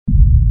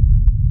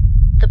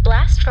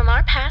Blast from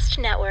Our Past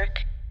Network.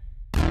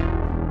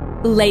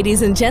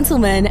 Ladies and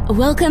gentlemen,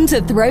 welcome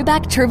to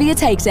Throwback Trivia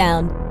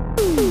Takedown.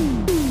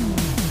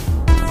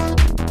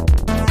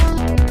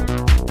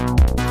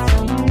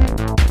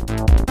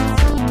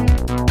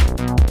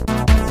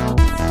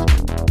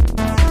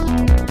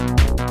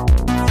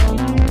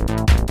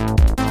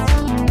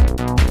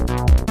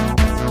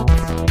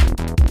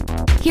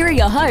 Here are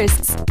your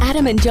hosts,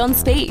 Adam and John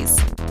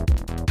Spees.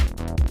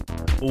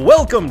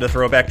 Welcome to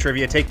Throwback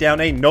Trivia Takedown,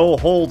 a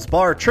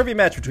no-holds-barred trivia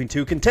match between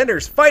two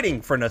contenders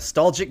fighting for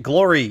nostalgic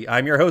glory.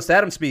 I'm your host,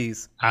 Adam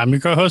Spees. I'm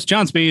your co-host,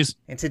 John Spees.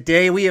 And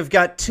today we have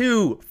got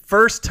two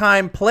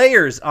first-time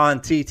players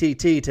on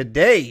TTT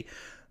today.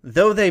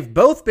 Though they've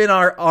both been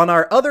on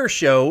our other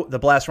show, the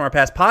Blast from Our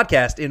Past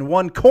podcast, in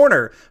one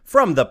corner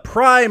from the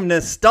Prime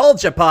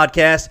Nostalgia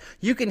podcast,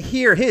 you can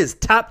hear his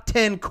top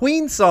 10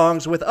 Queen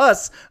songs with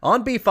us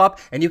on BFOP,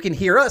 and you can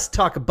hear us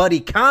talk buddy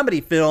comedy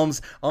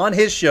films on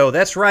his show.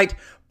 That's right,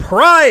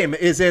 Prime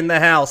is in the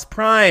house.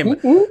 Prime,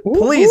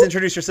 please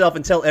introduce yourself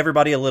and tell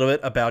everybody a little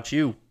bit about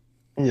you.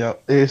 Yeah,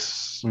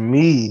 it's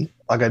me.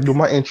 I got to do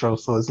my intro,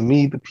 so it's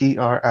me, the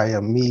PR. I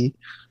am me.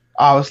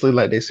 Obviously,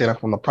 like they said, I'm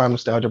from the Prime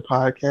Nostalgia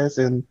podcast,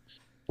 and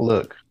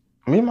look,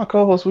 me and my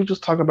co-host, we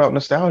just talk about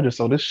nostalgia,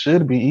 so this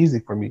should be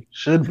easy for me.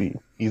 Should be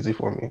easy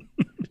for me.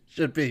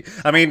 Should be.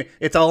 I mean,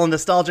 it's all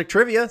nostalgic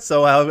trivia,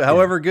 so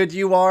however good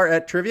you are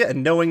at trivia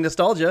and knowing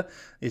nostalgia,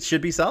 it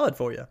should be solid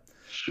for you.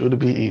 Should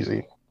be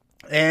easy.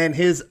 And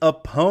his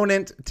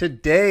opponent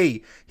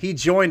today, he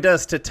joined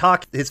us to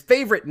talk his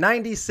favorite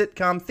 90s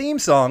sitcom theme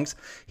songs.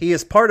 He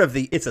is part of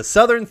the It's a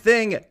Southern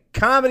Thing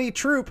comedy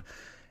troupe.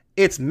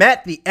 It's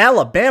Matt the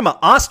Alabama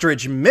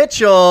Ostrich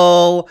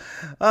Mitchell.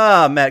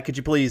 Matt, could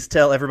you please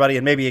tell everybody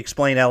and maybe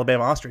explain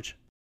Alabama Ostrich?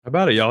 How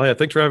about it, y'all? Yeah,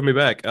 thanks for having me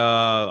back.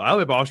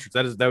 Alabama Ostrich,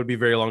 that would be a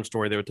very long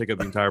story. They would take up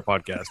the entire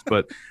podcast,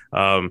 but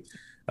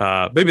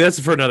maybe that's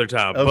for another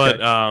time. Okay.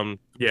 But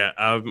yeah,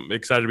 I'm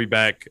excited to be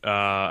back.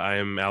 I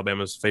am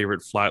Alabama's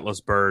favorite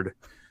flightless bird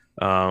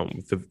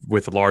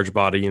with a large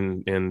body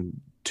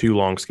and two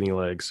long skinny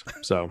legs.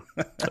 So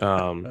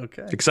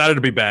Okay. Excited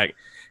to be back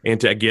and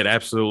to get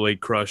absolutely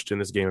crushed in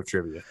this game of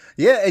trivia.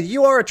 Yeah, and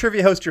you are a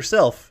trivia host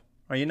yourself,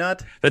 are you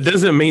not? That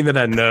doesn't mean that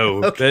I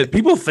know. Okay. That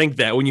people think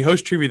that when you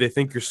host trivia, they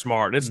think you're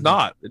smart. And it's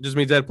not. It just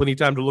means I had plenty of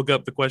time to look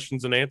up the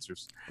questions and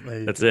answers.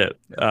 That's it.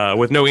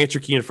 With no answer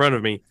key in front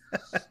of me,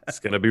 it's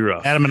going to be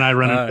rough. Adam and I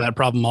run into that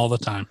problem all the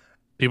time.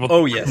 People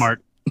Oh, think we're yes.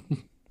 smart.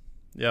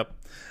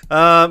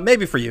 Yep.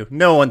 Maybe for you.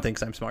 No one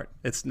thinks I'm smart.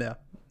 It's not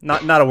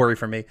a worry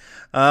for me.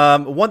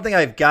 One thing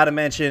I've got to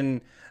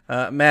mention,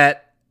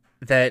 Matt,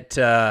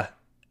 that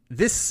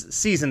this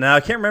season, now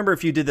I can't remember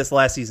if you did this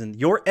last season,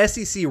 your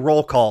SEC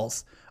roll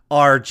calls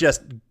are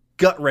just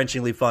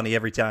gut-wrenchingly funny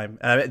every time.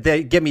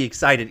 They get me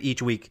excited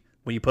each week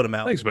when you put them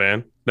out. Thanks,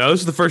 man. No,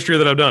 this is the first year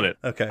that I've done it.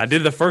 Okay. I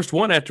did the first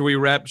one after we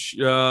wrapped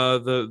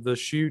the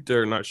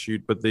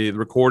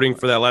recording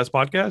for that last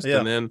podcast. Yeah.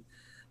 And then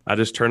I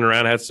just turned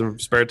around, had some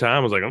spare time. I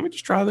was like, let me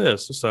just try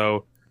this.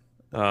 So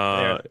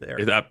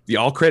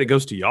all credit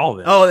goes to y'all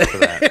then. Oh, for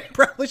that.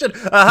 probably should.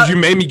 'Cause you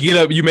made me get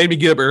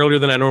up earlier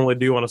than I normally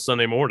do on a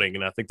Sunday morning,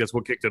 and I think that's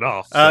what kicked it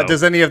off. So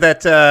Does any of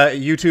that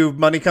YouTube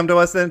money come to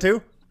us then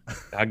too?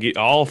 I get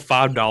all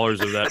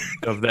 $5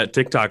 of that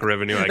TikTok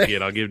revenue I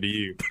get, I'll give to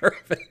you.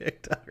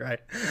 Perfect.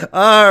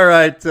 All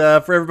right.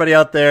 For everybody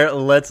out there,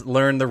 let's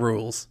learn the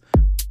rules.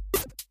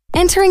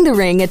 Entering the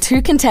ring are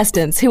two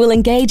contestants who will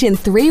engage in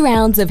 3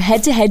 rounds of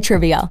head-to-head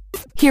trivia.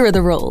 Here are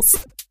the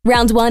rules.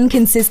 Round 1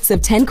 consists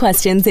of 10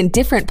 questions in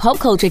different pop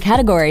culture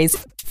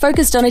categories,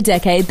 focused on a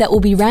decade that will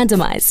be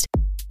randomized.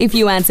 If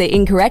you answer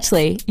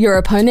incorrectly, your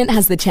opponent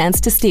has the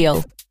chance to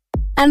steal.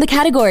 And the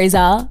categories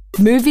are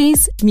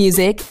movies,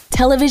 music,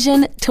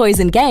 television, toys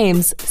and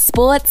games,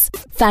 sports,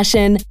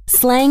 fashion,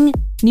 slang,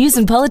 news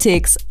and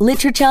politics,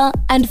 literature,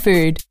 and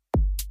food.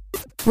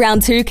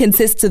 Round 2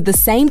 consists of the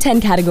same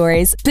 10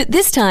 categories, but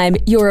this time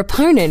your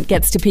opponent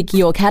gets to pick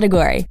your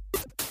category.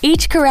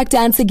 Each correct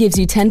answer gives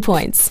you 10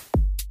 points.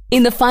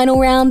 In the final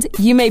round,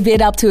 you may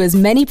bid up to as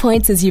many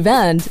points as you've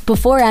earned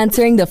before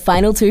answering the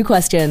final 2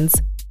 questions.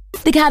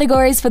 The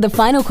categories for the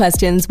final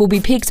questions will be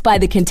picked by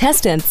the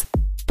contestants,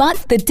 but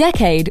the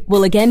decade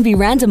will again be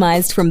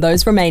randomized from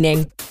those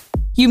remaining.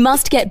 You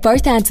must get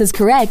both answers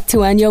correct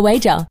to earn your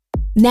wager.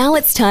 Now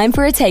it's time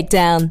for a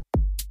takedown.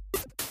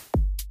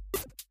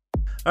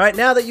 All right,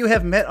 now that you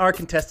have met our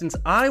contestants,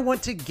 I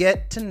want to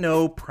get to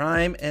know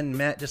Prime and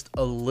Matt just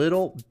a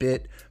little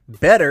bit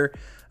better.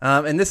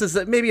 And this is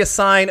maybe a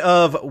sign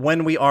of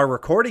when we are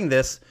recording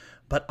this,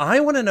 but I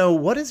want to know,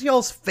 what is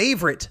y'all's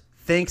favorite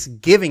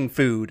Thanksgiving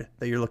food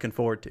that you're looking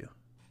forward to?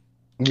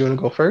 You want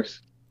to go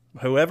first?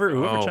 Whoever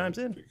chimes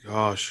in.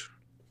 Gosh.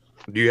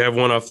 Do you have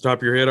one off the top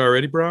of your head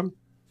already, Brian?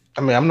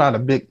 I mean, I'm not a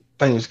big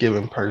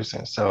Thanksgiving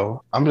person,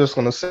 so I'm just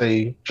going to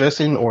say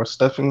dressing or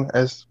stuffing,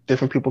 as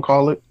different people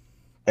call it,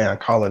 and I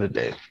call it a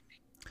day.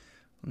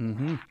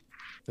 Mm-hmm.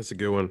 That's a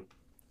good one.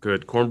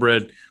 Good.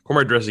 Cornbread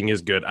dressing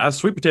is good.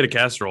 Sweet potato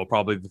casserole,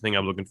 probably the thing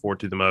I'm looking forward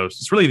to the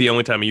most. It's really the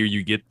only time of year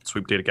you get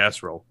sweet potato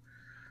casserole.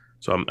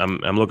 So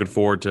I'm looking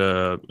forward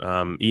to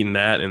eating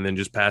that and then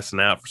just passing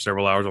out for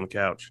several hours on the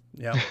couch.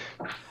 Yeah,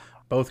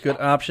 both good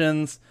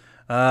options.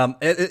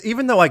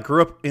 Even though I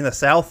grew up in the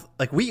South,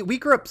 like we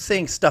grew up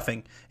saying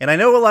stuffing, and I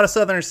know a lot of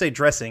Southerners say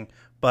dressing,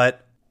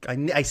 but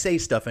I say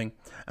stuffing,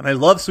 and I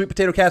love sweet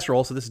potato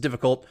casserole, so this is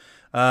difficult.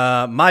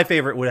 My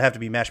favorite would have to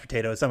be mashed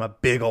potatoes. I'm a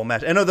big old I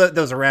know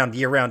those are around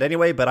year round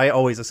anyway, but I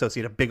always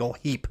associate a big old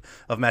heap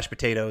of mashed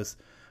potatoes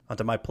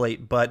onto my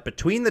plate. But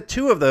between the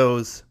two of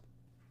those,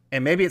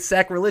 and maybe it's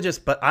sacrilegious,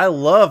 but I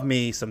love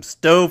me some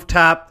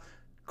stovetop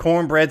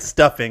cornbread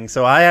stuffing.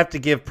 So I have to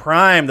give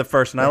Prime the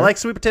first one. I like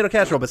sweet potato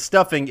casserole, but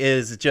stuffing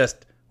is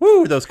just,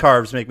 woo, those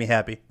carbs make me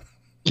happy.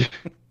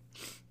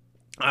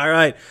 All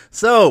right.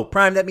 So,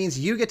 Prime, that means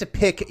you get to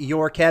pick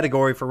your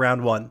category for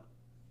round one.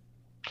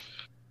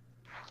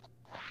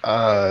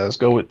 Let's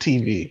go with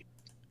TV.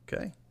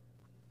 Okay.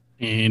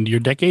 And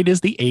your decade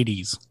is the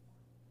 80s.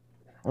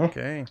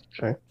 Okay.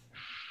 Okay.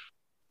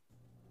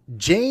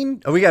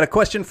 Jane, we got a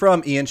question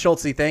from Ian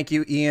Schultze. Thank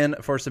you, Ian,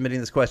 for submitting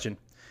this question.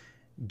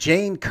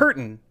 Jane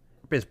Curtin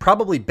is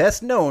probably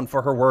best known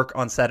for her work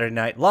on Saturday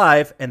Night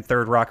Live and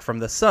Third Rock from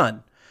the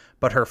Sun,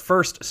 but her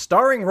first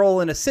starring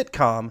role in a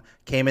sitcom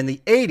came in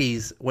the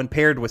 80s when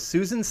paired with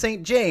Susan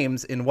St.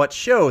 James in what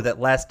show that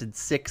lasted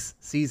 6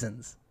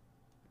 seasons?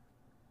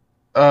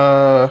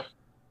 I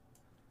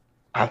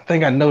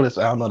think I noticed.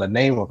 I don't know the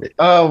name of it.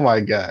 Oh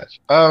my gosh.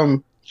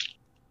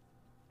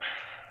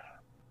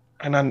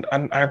 And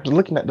I'm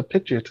looking at the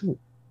picture too.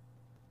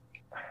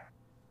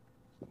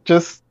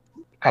 Just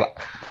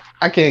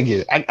I can't get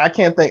it. I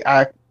can't think.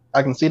 I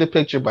can see the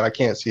picture, but I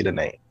can't see the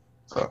name.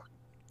 So,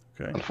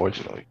 Okay.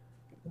 unfortunately,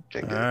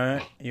 can't All get it.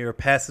 right. You're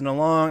passing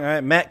along. All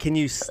right. Matt, can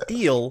you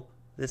steal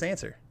this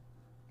answer?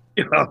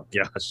 Oh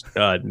gosh,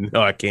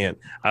 no, I can't.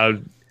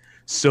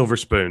 Silver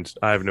Spoons.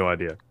 I have no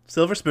idea.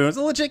 Silver Spoon's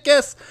a legit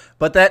guess,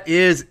 but that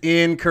is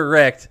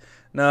incorrect.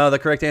 No, the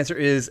correct answer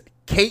is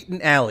Kate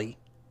and Allie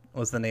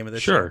was the name of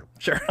this Sure.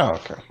 show. Sure. Oh,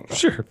 okay.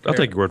 Sure, I'll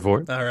take your word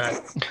for it. All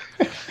right.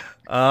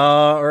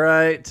 All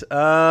right.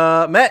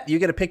 Matt, you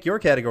get to pick your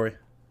category.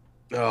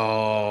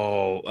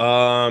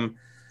 Oh,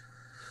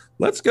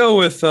 let's go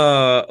with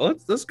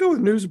let's go with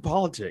news and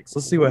politics.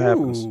 Let's see what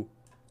happens. Ooh.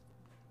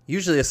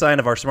 Usually a sign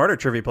of our smarter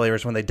trivia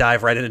players when they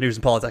dive right into news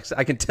and politics.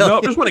 I can tell. No, I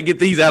you. just want to get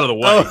these out of the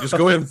way. Oh. Just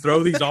go ahead and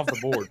throw these off the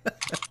board.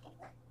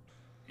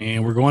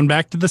 And we're going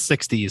back to the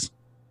 60s.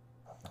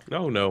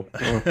 No.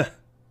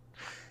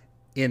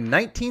 In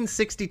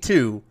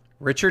 1962,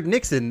 Richard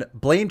Nixon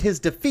blamed his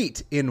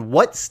defeat in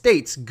what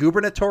state's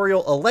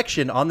gubernatorial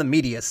election on the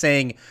media,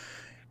 saying,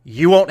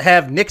 "You won't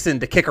have Nixon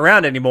to kick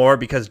around anymore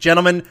because,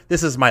 gentlemen,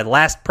 this is my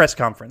last press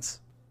conference."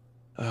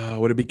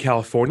 Would it be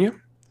California?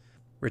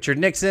 Richard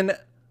Nixon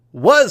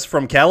was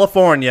from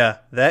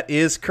California. That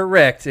is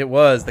correct. It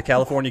was the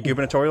California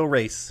gubernatorial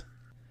race.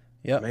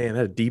 Yep. Man,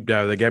 that deep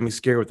dive that got me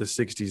scared with the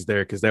 '60s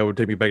there, because that would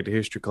take me back to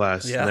history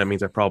class, Yeah. and that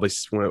means I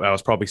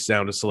was probably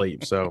sound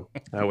asleep. So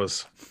that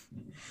was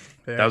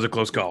a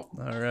close call.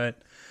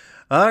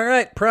 All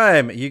right,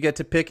 Prime, you get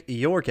to pick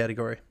your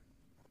category.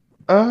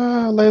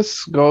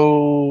 Let's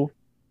go.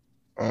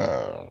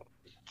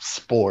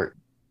 Sport.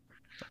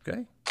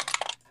 Okay.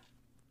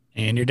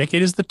 And your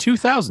decade is the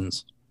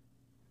 2000s.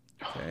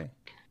 Okay.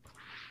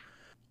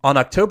 On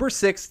October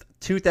 6th,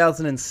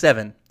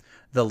 2007,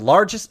 the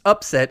largest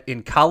upset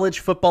in college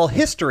football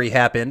history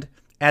happened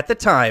at the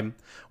time.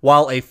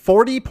 While a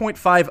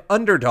 40.5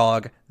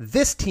 underdog,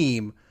 this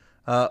team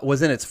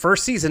was in its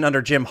first season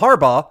under Jim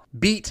Harbaugh,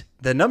 beat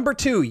the number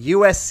 2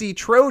 USC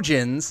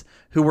Trojans,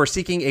 who were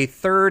seeking a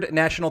third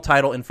national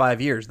title in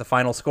 5 years. The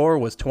final score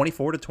was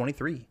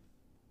 24-23.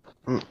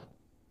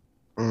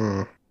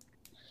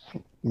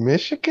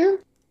 Michigan?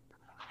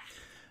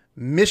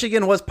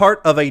 Michigan was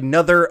part of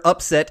another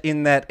upset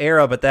in that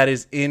era, but that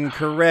is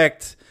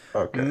incorrect.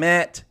 Okay.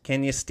 Matt,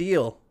 can you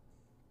steal?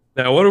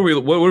 Now, what are we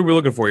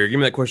looking for here? Give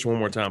me that question one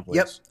more time,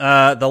 please.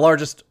 Yep. The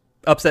largest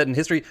upset in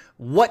history.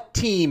 What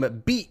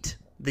team beat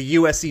the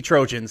USC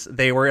Trojans?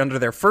 They were under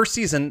their first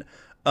season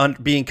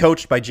being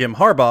coached by Jim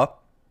Harbaugh,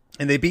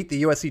 and they beat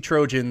the USC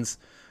Trojans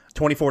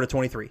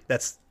 24-23.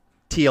 That's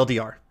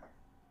TLDR.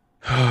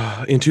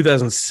 In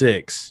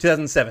 2006.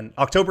 2007.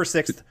 October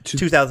 6th,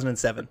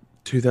 2007.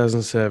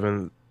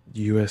 2007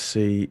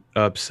 USC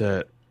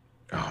upset.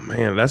 Oh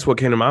man, that's what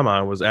came to my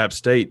mind was App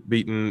State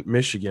beating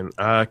Michigan.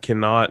 I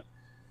cannot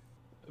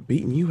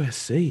beating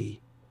USC.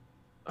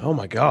 Oh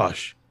my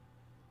gosh.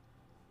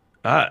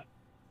 I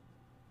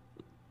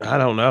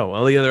don't know.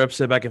 Only other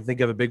upset I can think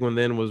of, a big one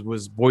then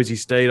was Boise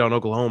State on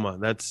Oklahoma.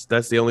 That's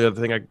the only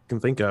other thing I can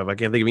think of. I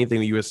can't think of anything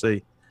with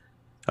USC.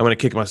 I'm going to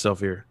kick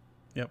myself here.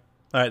 Yep.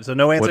 All right, so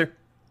no answer? What?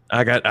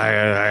 I got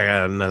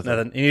nothing.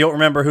 Nothing. And you don't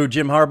remember who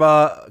Jim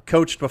Harbaugh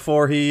coached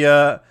before he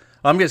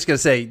I'm just going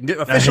to say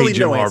officially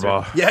Jim no answer.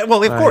 Harbaugh. Yeah,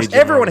 well, of course,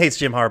 everyone hates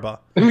Jim Harbaugh.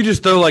 Let me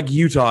just throw like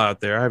Utah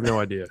out there. I have no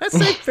idea. That's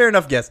a fair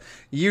enough guess.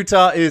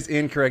 Utah is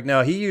incorrect.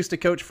 No, he used to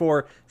coach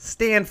for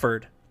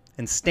Stanford,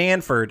 and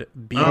Stanford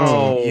beat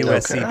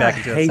USC back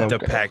in 2007. I hate the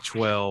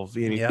Pac-12.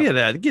 Yep.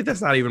 Yeah,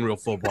 that's not even real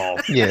football.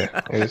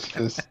 Yeah,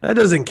 it's That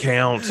doesn't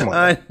count.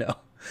 I know.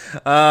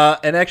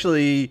 And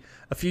actually,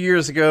 a few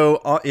years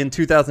ago, in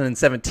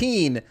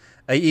 2017,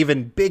 a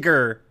even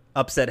bigger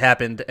upset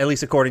happened, at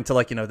least according to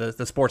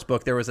the sports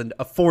book. There was a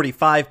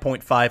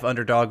 45.5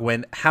 underdog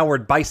when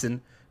Howard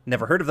Bison,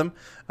 never heard of them,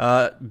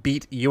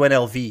 beat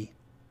UNLV.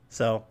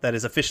 So that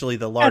is officially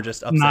the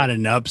largest upset. Not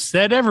an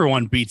upset.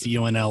 Everyone beats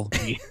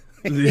UNLV.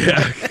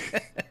 Yeah.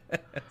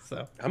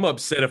 So I'm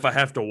upset if I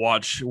have to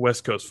watch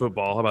West Coast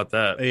football. How about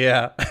that?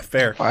 yeah,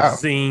 fair. Wow.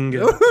 Zing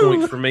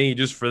point for me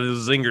just for the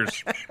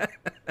zingers.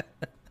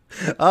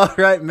 All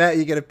right, Matt,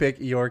 you get to pick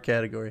your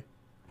category.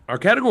 Our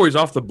category's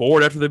off the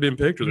board after they've been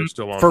picked, or they're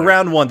still on For there?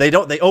 round one. They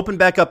open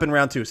back up in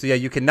round two. So yeah,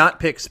 you cannot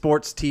pick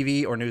sports,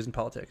 TV, or news and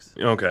politics.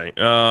 Okay.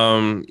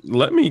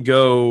 Let me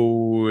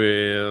go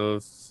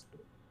with.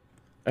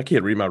 I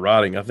can't read my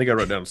writing. I think I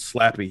wrote down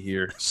slappy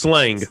here.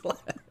 Slang.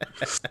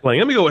 Slang.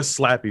 Let me go with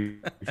slappy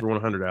for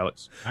 100,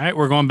 Alex. All right,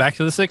 we're going back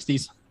to the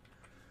 60s.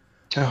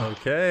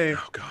 Okay.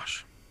 Oh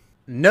gosh.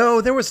 No,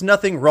 there was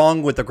nothing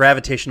wrong with the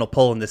gravitational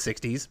pull in the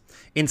 60s.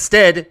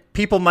 Instead,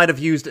 people might have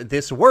used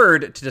this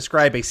word to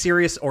describe a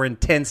serious or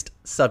intense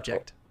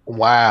subject.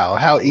 Wow,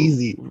 how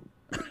easy.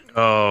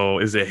 Oh,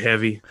 is it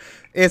heavy?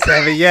 It's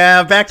heavy.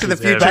 Yeah, Back to the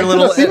It's Future. heavy. A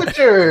little. Back to the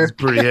Future. It's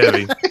pretty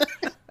heavy.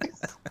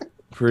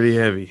 Pretty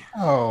heavy.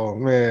 Oh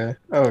man.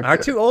 Okay. Our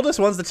two oldest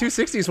ones, the two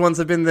 60s ones,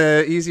 have been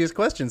the easiest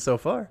questions so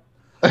far.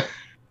 All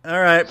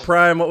right,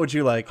 Prime, what would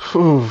you like?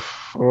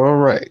 Oof, all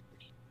right.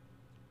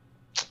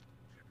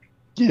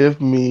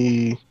 Give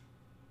me.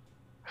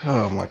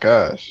 Oh my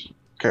gosh.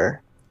 Okay.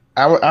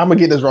 I'm gonna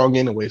get this wrong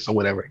anyway, so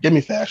whatever. Give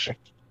me fashion.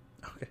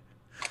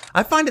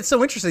 I find it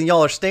so interesting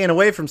y'all are staying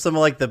away from some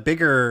of the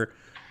bigger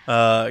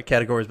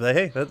categories, but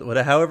hey,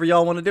 however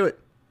y'all want to do it.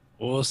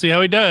 We'll see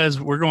how he does.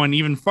 We're going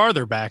even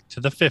farther back to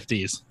the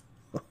 50s.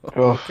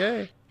 Oh,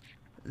 Okay.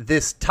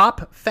 This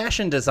top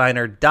fashion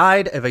designer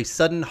died of a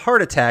sudden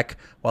heart attack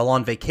while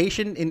on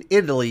vacation in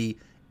Italy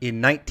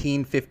in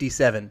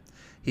 1957.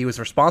 He was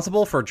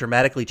responsible for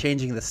dramatically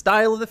changing the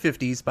style of the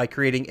 50s by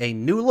creating a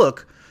new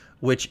look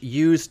which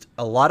used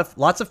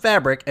lots of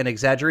fabric and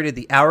exaggerated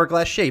the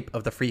hourglass shape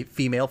of the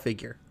female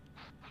figure.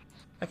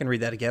 I can read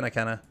that again. I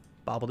kind of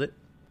bobbled it.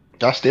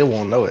 I still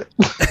won't know it.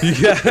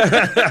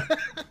 Yeah.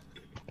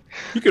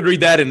 You could read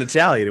that in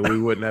Italian and we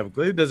wouldn't have a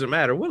clue. It doesn't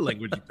matter what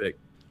language you pick.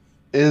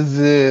 Is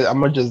it? I'm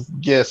gonna just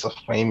guess a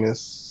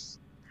famous.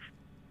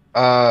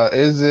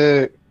 Is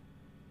it?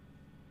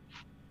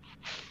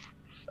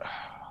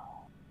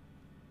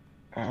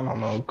 I don't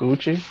know.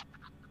 Gucci.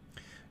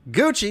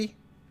 Gucci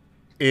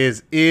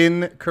is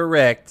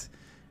incorrect.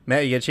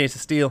 Matt, you get a chance to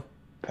steal.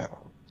 I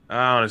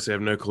honestly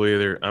have no clue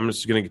either. I'm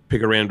just going to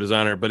pick a random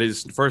designer, but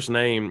his first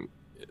name,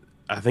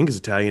 I think, is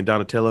Italian.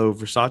 Donatello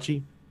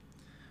Versace.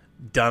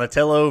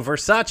 Donatello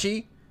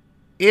Versace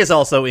is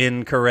also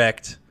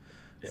incorrect.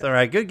 It's all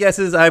right. Good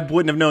guesses. I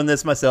wouldn't have known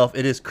this myself.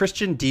 It is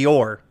Christian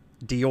Dior.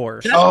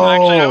 Dior. That's what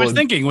actually I was Oh.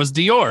 thinking was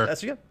Dior.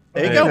 That's you.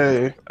 There you go.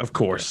 Hey, Of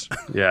course.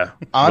 Yeah.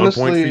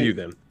 Honestly, 1 point for you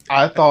then.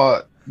 I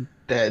thought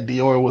that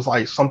Dior was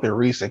like something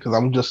recent because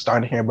I'm just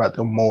starting to hear about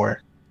them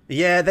more.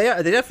 Yeah,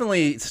 they're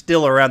definitely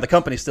still around. The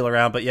company's still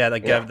around, but yeah,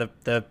 Yeah.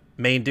 the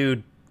main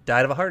dude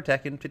died of a heart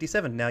attack in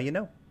 57. Now you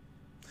know.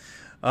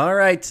 All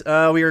right,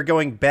 we are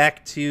going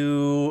back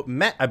to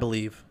Matt, I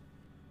believe.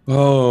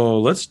 Oh,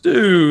 let's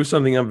do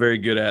something I'm very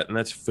good at, and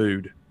that's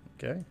food.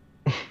 Okay.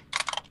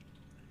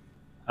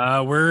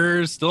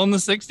 We're still in the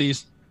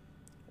 60s.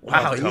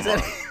 Wow, Oh, you come said-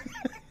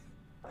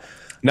 on.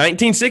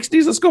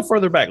 1960s? Let's go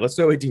further back. Let's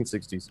go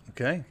 1860s.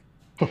 Okay.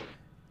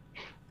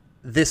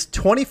 This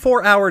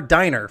 24-hour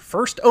diner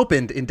first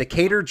opened in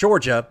Decatur,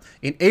 Georgia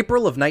in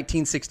April of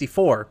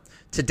 1964.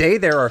 Today,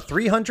 there are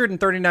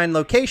 339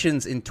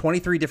 locations in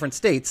 23 different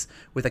states,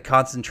 with a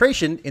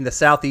concentration in the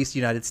southeast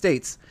United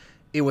States.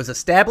 It was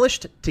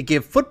established to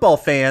give football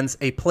fans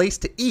a place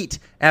to eat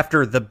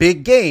after the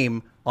big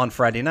game on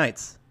Friday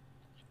nights.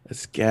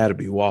 It's got to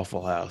be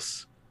Waffle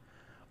House.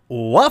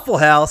 Waffle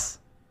House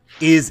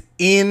is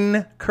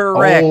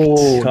incorrect.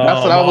 Oh,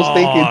 that's what I was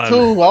thinking Come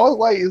too. I was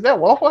like, is that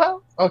Waffle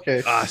House?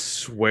 Okay. I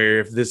swear,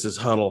 if this is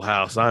Huddle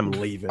House, I'm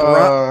leaving.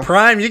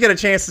 Prime, you get a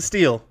chance to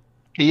steal.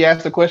 He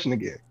asked the question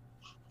again.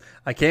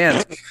 I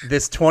can.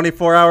 This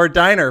 24-hour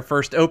diner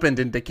first opened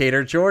in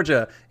Decatur,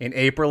 Georgia in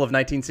April of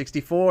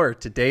 1964.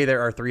 Today, there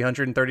are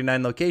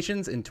 339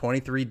 locations in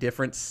 23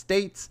 different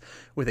states,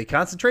 with a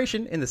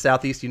concentration in the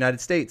southeast United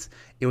States.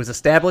 It was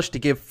established to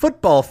give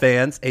football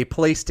fans a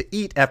place to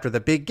eat after the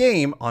big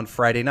game on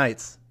Friday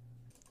nights.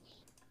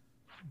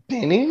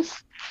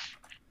 Denny's?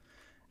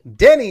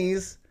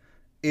 Denny's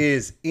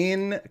is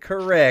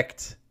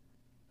incorrect.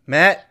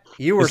 Matt,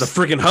 you were It's a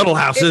freaking Huddle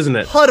House, isn't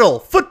it? Huddle.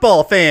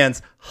 Football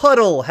fans.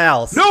 Huddle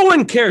House. No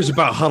one cares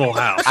about Huddle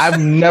House. I've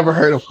never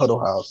heard of Huddle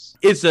House.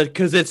 It's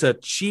a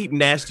cheap,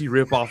 nasty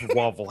ripoff of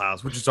Waffle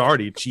House, which is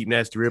already a cheap,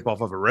 nasty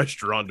ripoff of a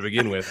restaurant to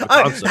begin with. The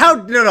concept.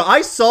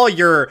 I saw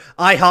your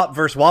IHOP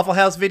versus Waffle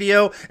House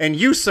video, and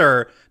you,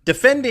 sir,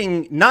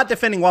 not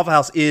defending Waffle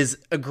House is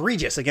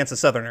egregious against a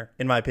Southerner,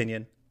 in my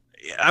opinion.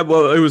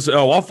 Well, it was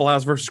Waffle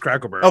House versus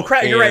Cracker Barrel.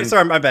 Oh, you're right.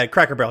 Sorry, my bad.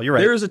 Cracker Barrel. You're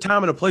right. There is a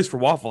time and a place for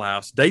Waffle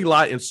House.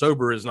 Daylight and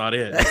sober is not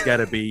it. It's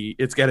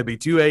got to be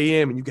 2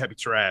 a.m. and you got to be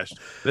trashed.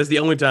 That's the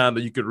only time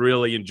that you could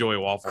really enjoy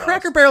Waffle House.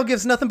 Cracker Barrel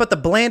gives nothing but the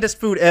blandest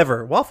food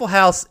ever. Waffle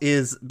House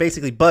is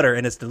basically butter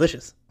and it's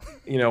delicious.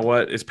 You know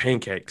what? It's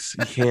pancakes.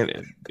 You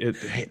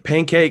can't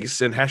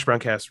pancakes and hash brown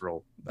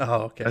casserole.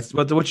 Oh, okay. That's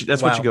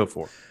what you go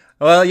for.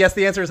 Well, yes,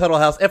 the answer is Huddle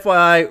House.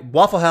 FYI,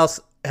 Waffle House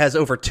has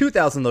over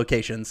 2,000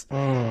 locations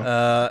and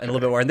a little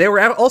bit more. And they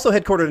were also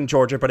headquartered in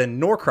Georgia, but in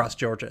Norcross,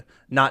 Georgia,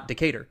 not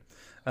Decatur.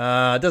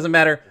 It doesn't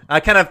matter.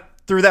 I kind of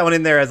threw that one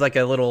in there as like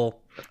a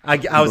little.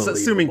 I was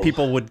assuming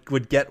people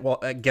would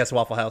guess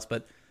Waffle House,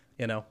 but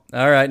you know.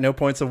 All right, no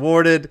points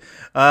awarded.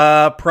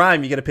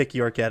 Prime, you got to pick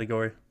your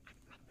category.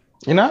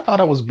 You know, I thought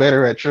I was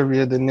better at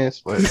trivia than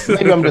this, but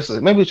maybe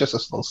maybe it's just a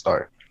slow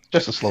start.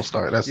 Just a slow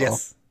start. That's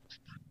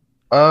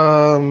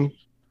all.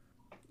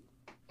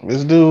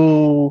 Let's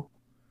do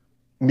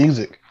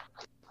music.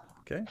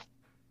 Okay.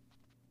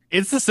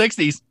 It's the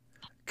 60s.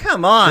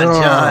 Come on,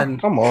 John.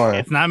 Come on.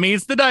 It's not me,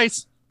 it's the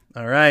dice.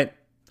 All right.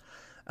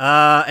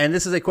 And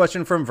this is a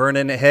question from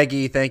Vernon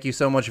Heggie. Thank you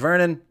so much,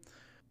 Vernon.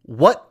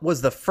 What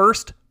was the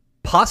first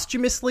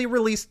posthumously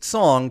released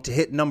song to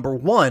hit number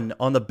 1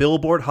 on the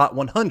Billboard Hot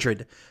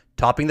 100,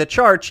 topping the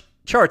charts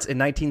in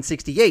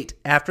 1968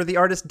 after the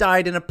artist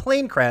died in a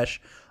plane crash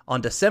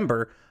on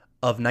December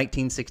of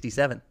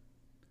 1967?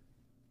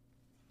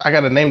 I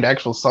got to name the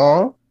actual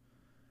song.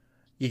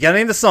 You got to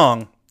name the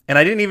song. And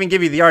I didn't even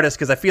give you the artist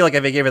because I feel like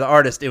if I gave you the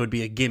artist, it would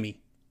be a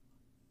gimme.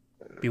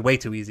 It'd be way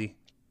too easy.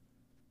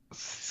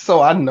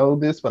 So I know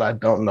this, but I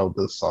don't know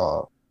this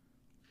song.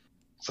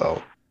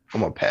 So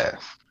I'm going to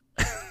pass.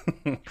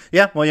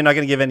 Yeah, well, you're not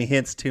going to give any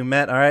hints to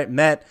Matt. All right,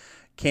 Matt,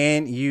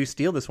 can you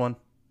steal this one?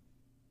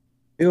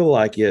 I feel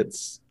like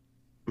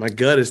my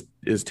gut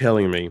is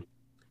telling me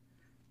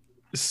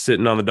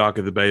Sitting on the Dock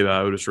of the Bay by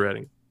Otis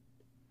Redding.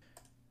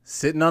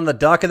 Sitting on the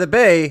Dock of the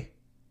Bay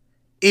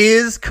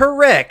is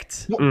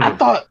correct. I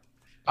thought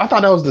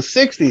that was the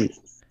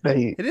 60s.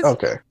 It is.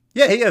 Okay.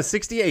 Yeah,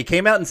 68. It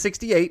came out in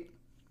 68.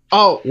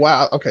 Oh,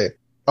 wow. Okay.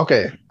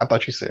 I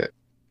thought you said.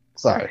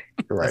 Sorry.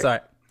 You're right. That's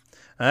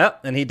all right.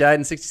 And he died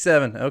in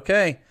 67.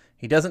 Okay.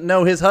 He doesn't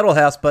know his Huddle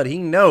House, but he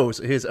knows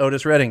his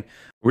Otis Redding.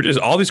 We're just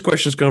all these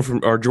questions come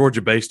from our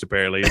Georgia based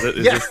apparently. Is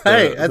this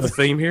the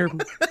theme here?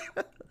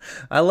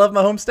 I love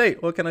my home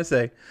state. What can I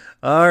say?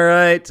 All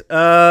right.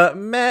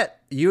 Matt,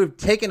 you have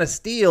taken a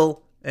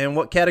steal. And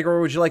what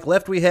category would you like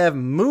left? We have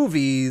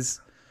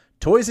movies,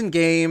 toys and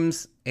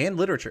games, and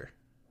literature.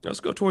 Let's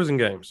go toys and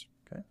games.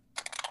 Okay.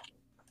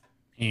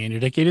 And your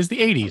decade is the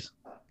 80s.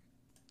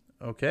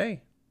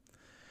 Okay.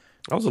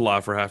 I was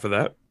alive for half of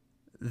that.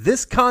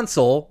 This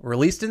console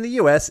released in the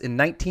US in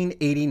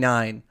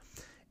 1989.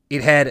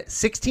 It had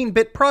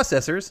 16-bit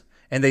processors,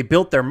 and they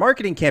built their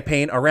marketing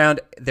campaign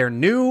around their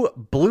new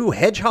blue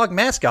hedgehog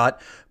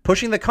mascot,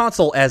 pushing the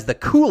console as the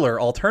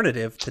cooler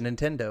alternative to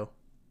Nintendo.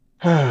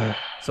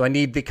 So I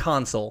need the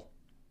console.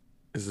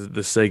 Is it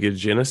the Sega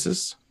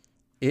Genesis?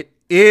 It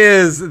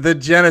is the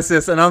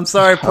Genesis, and I'm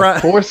sorry,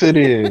 Of course it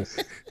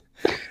is.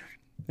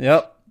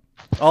 Yep.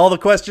 All the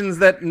questions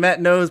that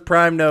Matt knows,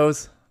 Prime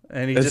knows,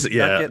 and he's just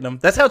not getting them.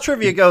 That's how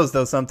trivia goes,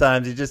 though,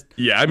 sometimes.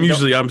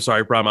 I'm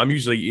sorry, Prime. I'm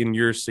usually in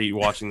your seat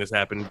watching this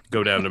happen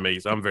go down to me,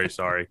 so I'm very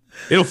sorry.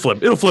 It'll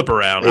flip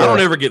around. Yeah. I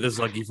don't ever get this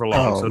lucky for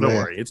long, so don't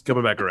worry. It's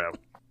coming back around.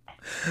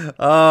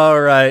 All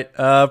right.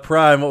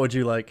 Prime, what would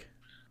you like?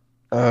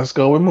 Let's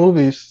go with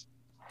movies.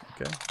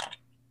 Okay.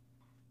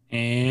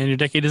 And your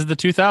decade is the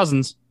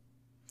 2000s.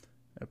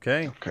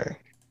 Okay. Okay.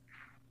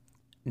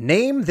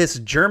 Name this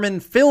German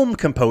film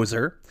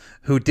composer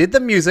who did the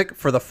music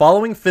for the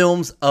following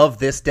films of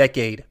this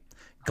decade: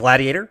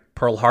 Gladiator,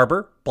 Pearl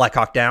Harbor, Black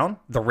Hawk Down,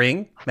 The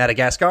Ring,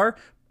 Madagascar,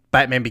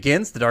 Batman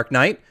Begins, The Dark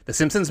Knight, The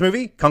Simpsons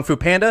Movie, Kung Fu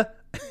Panda,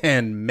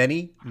 and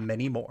many,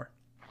 many more.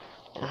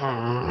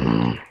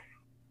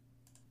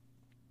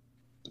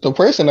 The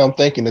person I'm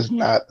thinking is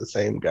not the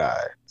same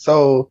guy.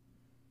 So,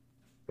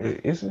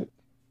 is it?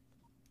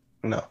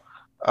 No.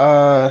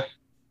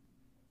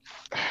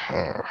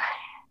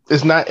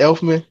 It's not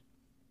Elfman.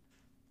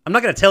 I'm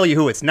not going to tell you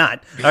who it's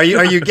not. Are you?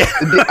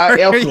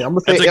 Elfman. I'm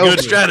gonna say That's a Elfman. good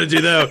strategy,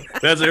 though.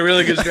 That's a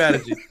really good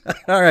strategy.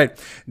 All right.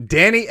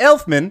 Danny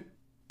Elfman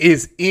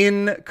is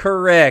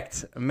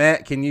incorrect.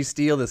 Matt, can you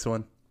steal this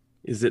one?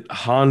 Is it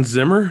Hans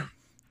Zimmer?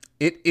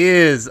 It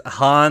is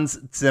Hans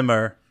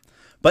Zimmer.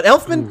 But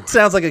Elfman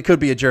sounds like it could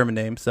be a German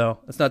name, so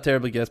it's not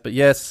terribly guessed. But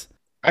yes,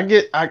 I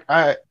get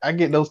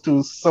those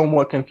two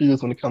somewhat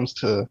confused when it comes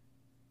to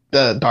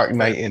the Dark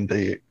Knight and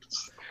the.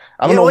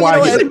 I don't know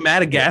why he did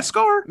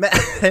Madagascar.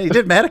 He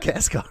did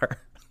Madagascar,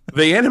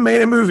 the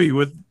animated movie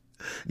with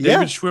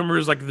David Schwimmer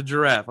as like the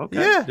giraffe. Okay,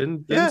 yeah,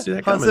 didn't see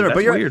that Hans coming. Zimmer, That's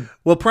but you're weird.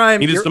 Well,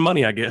 Prime needed some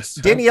money, I guess.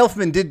 Danny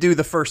Elfman did do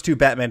the first two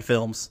Batman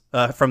films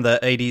from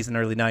the 80s and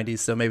early 90s,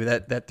 so maybe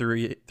that threw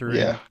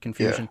in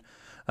confusion.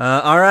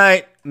 Yeah. All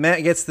right,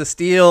 Matt gets the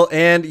steal,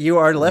 and you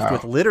are left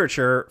with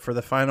literature for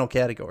the final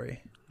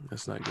category.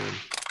 That's not good.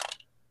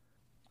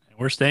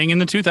 We're staying in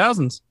the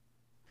 2000s.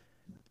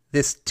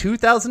 This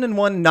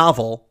 2001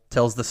 novel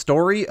tells the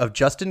story of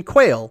Justin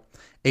Quayle,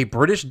 a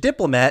British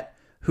diplomat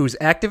whose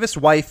activist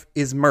wife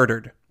is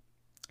murdered.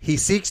 He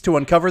seeks to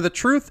uncover the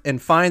truth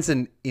and finds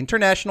an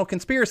international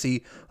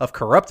conspiracy of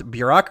corrupt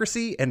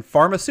bureaucracy and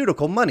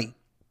pharmaceutical money.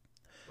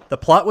 The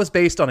plot was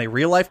based on a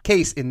real-life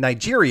case in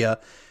Nigeria,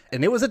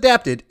 and it was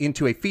adapted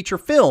into a feature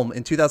film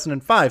in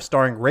 2005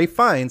 starring Ray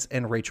Fiennes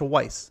and Rachel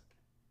Weisz.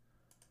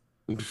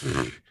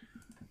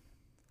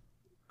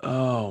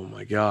 Oh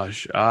my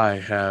gosh, I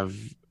have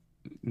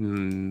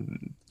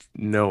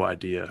no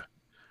idea.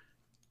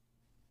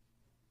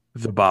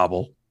 The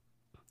Bible.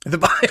 The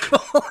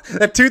Bible,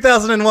 a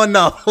 2001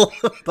 novel,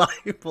 The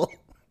Bible,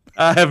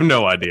 I have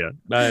no idea.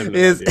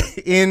 is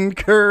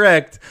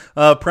incorrect.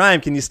 Prime,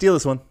 can you steal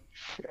this one?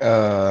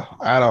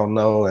 I don't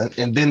know.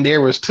 And then there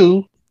was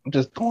two. I'm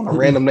just throwing a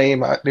random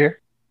name out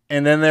there.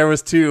 And then there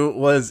was two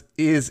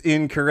is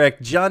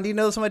incorrect. John, do you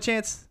know this one by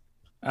chance?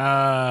 No,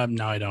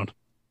 I don't.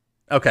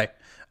 Okay.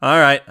 All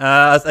right.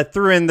 I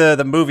threw in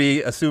the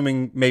movie,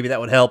 assuming maybe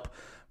that would help,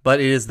 but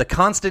it is The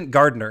Constant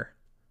Gardener.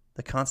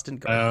 The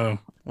Constant Gardener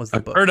was the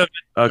book. Heard of it.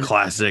 A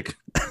classic.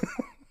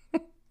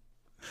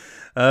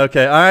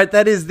 Okay. All right.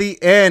 That is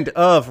the end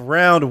of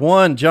round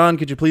one. John,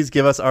 could you please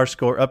give us our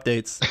score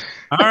updates?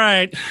 All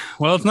right.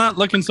 Well, it's not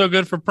looking so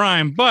good for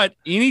Prime, but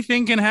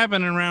anything can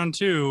happen in round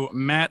two.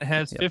 Matt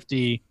has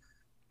 50,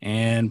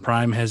 and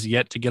Prime has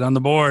yet to get on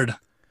the board.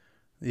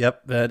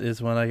 Yep, that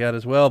is one I got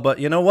as well. But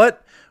you know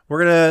what?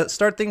 We're going to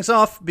start things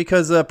off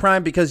because,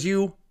 Prime, because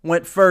you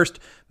went first.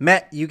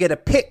 Matt, you get to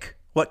pick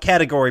what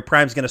category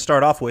Prime's going to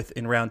start off with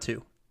in round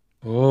two.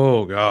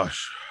 Oh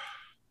gosh.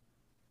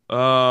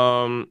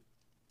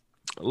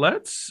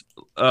 Let's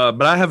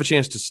but I have a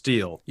chance to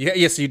steal. Yeah,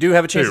 yes, you do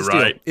have a chance to steal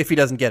right. if he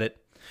doesn't get it.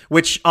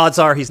 Which odds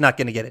are he's not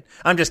going to get it.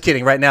 I'm just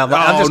kidding right now.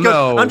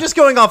 No. I'm just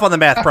going off on the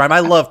math, Prime. I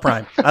love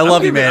Prime. I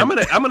love you, man.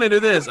 I'm gonna do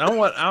this.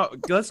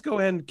 Let's go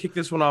ahead and kick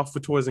this one off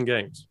with toys and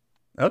games.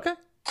 Okay.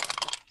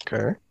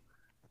 Okay.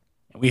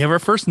 We have our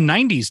first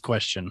 90s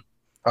question.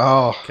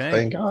 Oh, Okay.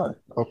 thank God.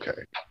 Okay.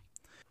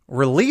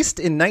 Released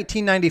in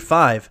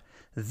 1995,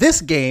 this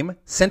game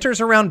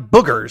centers around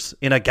boogers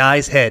in a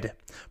guy's head.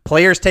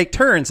 Players take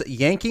turns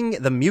yanking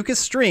the mucus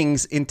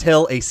strings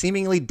until a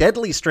seemingly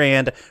deadly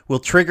strand will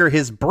trigger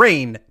his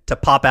brain to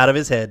pop out of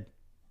his head.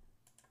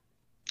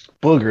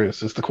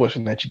 Boogers is the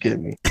question that you give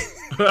me.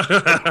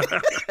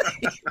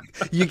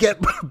 You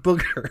get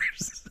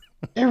boogers.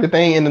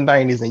 Everything in the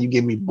 90s and you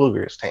give me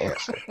boogers to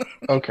answer.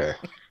 Okay.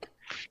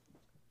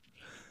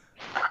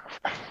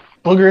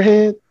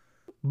 Boogerhead?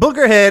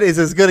 Boogerhead is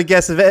as good a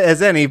guess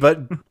as any,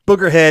 but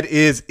Boogerhead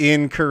is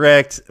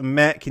incorrect.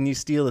 Matt, can you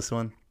steal this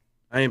one?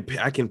 I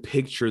can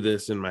picture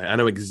this in my. I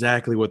know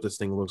exactly what this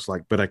thing looks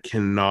like, but I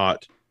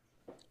cannot.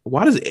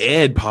 Why does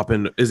Ed pop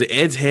in? Is it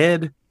Ed's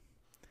head?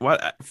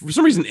 Why? For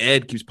some reason,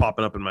 Ed keeps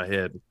popping up in my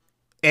head.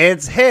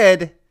 Ed's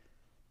head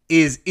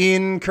is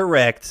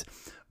incorrect.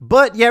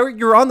 But yeah,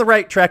 you're on the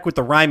right track with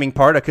the rhyming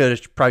part. I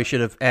probably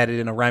should have added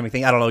in a rhyming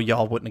thing. I don't know.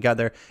 Y'all wouldn't have got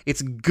there.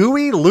 It's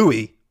Gooey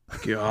Louie.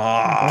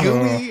 God.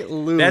 Gooey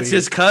Louie. That's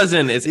his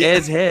cousin. It's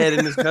Ed's head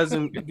and his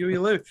cousin Gooey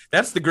Louie.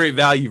 That's the great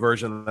value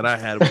version that I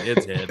had with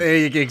Ed's head.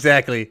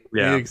 Exactly.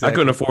 Yeah, exactly. I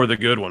couldn't afford the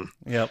good one.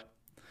 Yep.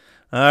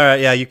 All right.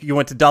 Yeah, you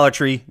went to Dollar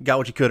Tree, got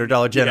what you could, or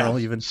Dollar General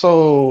even.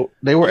 So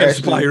they were You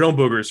actually supply your own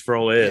boogers for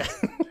old Ed.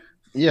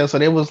 Yeah, so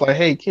they was like,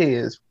 hey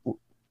kids,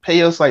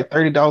 pay us like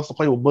 $30 to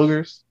play with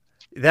boogers.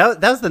 That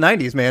was the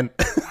 90s, man.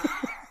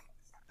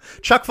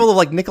 Chock full of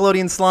like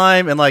Nickelodeon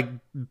slime and like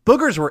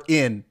boogers were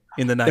in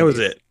the 90s. That was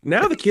it.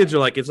 Now the kids are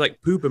like, it's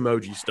like poop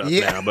emoji stuff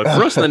now. But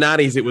for us in the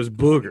 90s, it was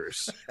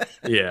boogers.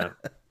 Yeah.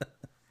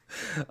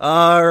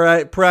 All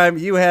right, Prime,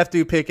 you have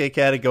to pick a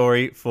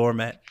category for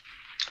Matt.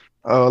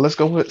 Let's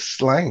go with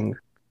slang.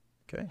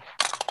 Okay.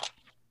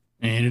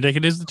 And your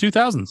decade is the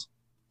 2000s.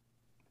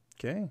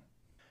 Okay.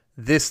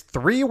 This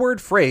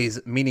 3-word phrase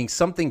meaning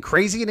something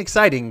crazy and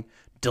exciting,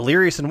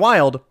 delirious and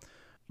wild,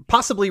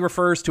 possibly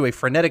refers to a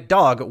frenetic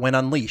dog when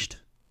unleashed.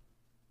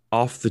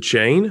 Off the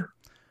chain?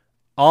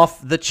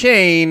 Off the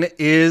chain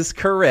is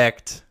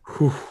correct.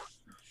 Whew.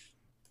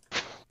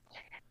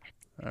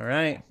 All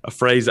right. A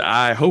phrase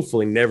I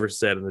hopefully never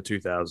said in the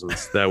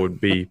 2000s. That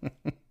would be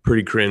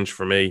pretty cringe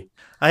for me.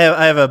 I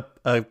have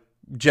a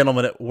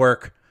gentleman at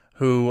work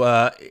who,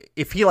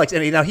 if he likes,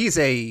 and now he's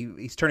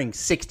turning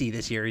 60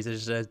 this year.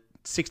 He's a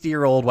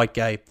 60-year-old white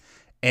guy,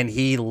 and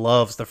he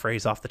loves the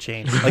phrase "off the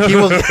chain." Like he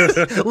will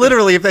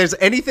literally, if there's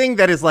anything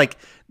that is like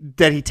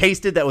that he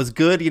tasted that was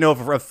good,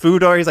 for a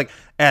food, or he's like,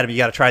 "Adam, you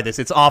got to try this.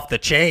 It's off the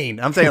chain."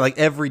 I'm saying like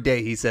every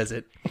day he says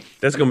it.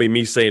 That's gonna be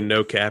me saying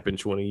no cap in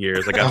 20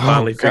 years. Like I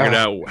finally figured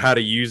out how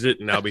to use it,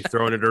 and I'll be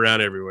throwing it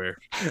around everywhere.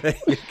 There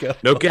you go.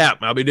 No cap.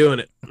 I'll be doing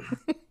it.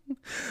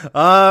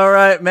 All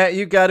right, Matt,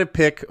 you got to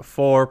pick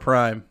for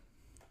Prime.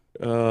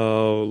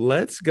 Oh,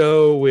 let's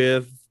go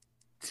with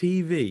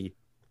TV.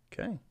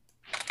 Okay.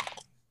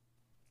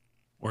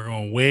 We're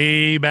going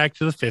way back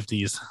to the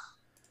 50s.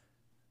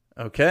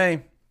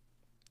 Okay.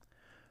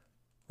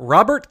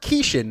 Robert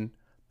Keeshan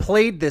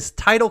played this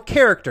title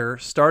character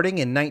starting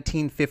in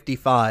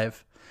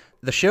 1955.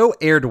 The show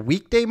aired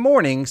weekday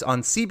mornings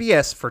on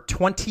CBS for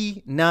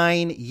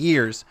 29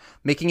 years,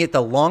 making it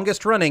the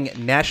longest-running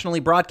nationally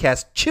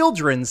broadcast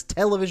children's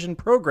television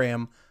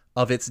program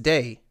of its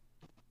day.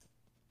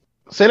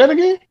 Say that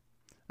again?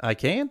 I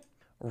can.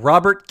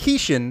 Robert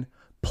Keeshan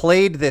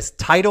played this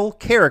title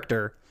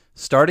character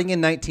starting in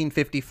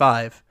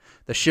 1955.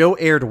 The show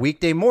aired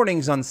weekday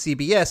mornings on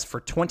CBS for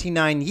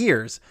 29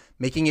 years,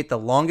 making it the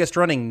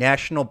longest-running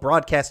national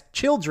broadcast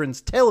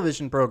children's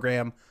television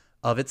program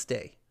of its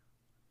day.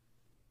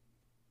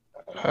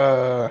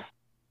 Pass.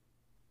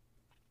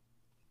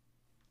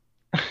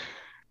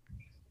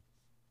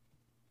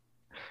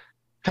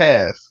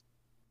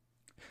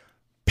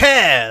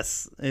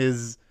 Pass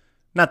is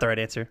not the right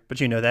answer, but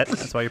you know that.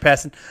 That's why you're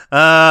passing.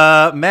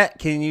 Matt,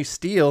 can you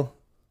steal?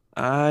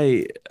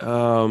 My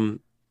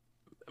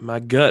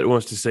gut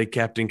wants to say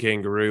Captain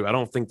Kangaroo. I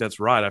don't think that's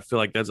right. I feel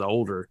like that's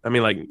older. I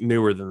mean, like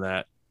newer than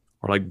that,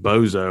 or like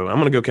Bozo. I'm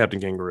gonna go Captain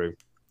Kangaroo.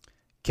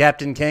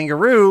 Captain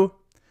Kangaroo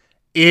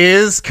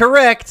is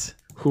correct.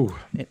 Whew.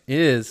 It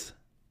is.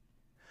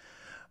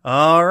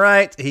 All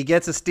right, he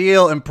gets a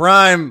steal, and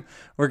Prime,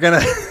 we're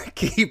gonna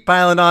keep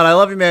piling on. I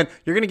love you, man.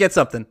 You're gonna get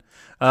something,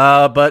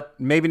 but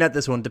maybe not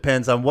this one.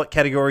 Depends on what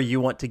category you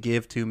want to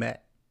give to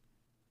Matt.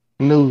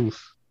 News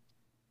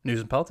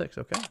and politics.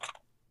 Okay.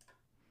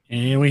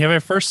 And we have our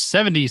first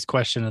 70s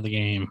question of the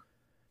game.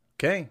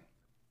 Okay.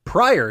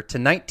 Prior to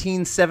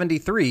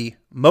 1973,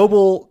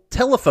 mobile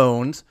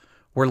telephones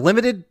were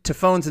limited to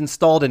phones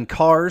installed in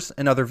cars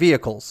and other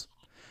vehicles.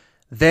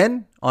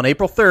 Then, on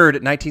April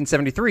 3rd,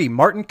 1973,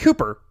 Martin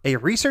Cooper, a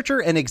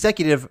researcher and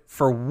executive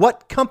for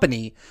what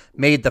company,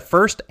 made the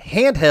first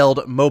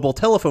handheld mobile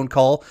telephone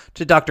call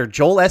to Dr.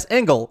 Joel S.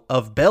 Engel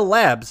of Bell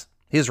Labs,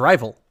 his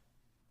rival?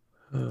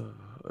 And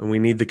we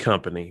need the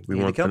company. We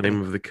want the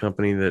name of the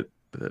company that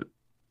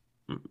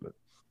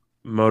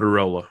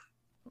Motorola.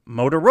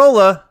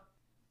 Motorola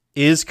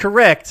is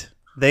correct.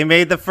 They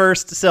made the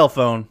first cell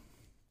phone.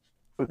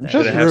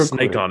 Just it has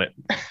Snake on it.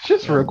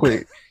 Just real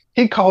quick.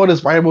 He called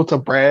his rival to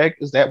brag.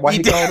 Is that why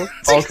he called him?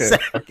 Okay.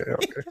 Exactly.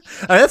 Okay.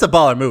 I mean, that's a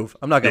baller move.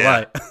 I'm not going to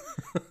lie.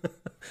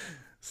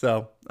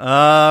 So,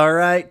 all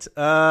right.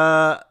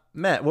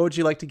 Matt, what would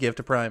you like to give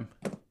to Prime?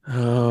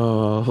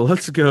 Oh,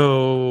 let's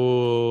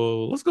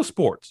go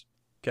sports.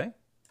 Okay.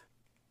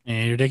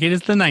 And your decade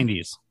is the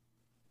 90s.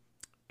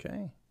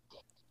 Okay.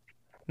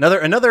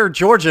 Another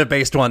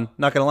Georgia-based one,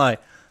 not going to lie.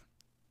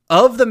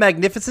 Of the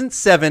Magnificent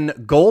Seven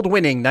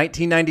gold-winning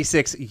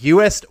 1996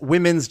 U.S.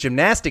 women's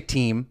gymnastic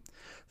team,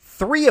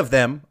 3 of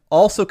them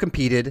also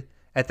competed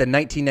at the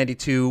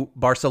 1992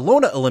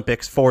 Barcelona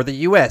Olympics for the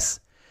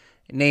U.S.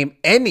 Name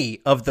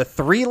any of the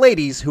 3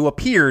 ladies who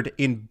appeared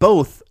in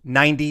both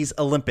 90s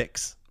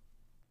Olympics.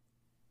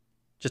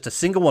 Just a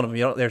single one of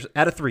them. There's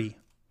out of 3.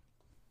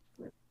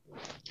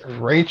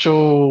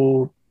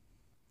 Rachel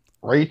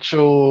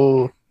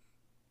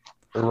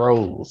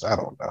Rose. I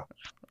don't know.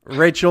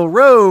 Rachel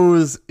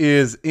Rose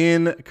is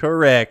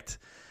incorrect.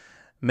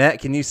 Matt,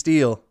 can you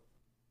steal?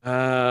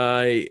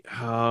 The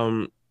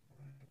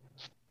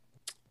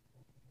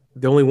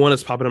only one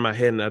that's popping in my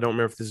head, and I don't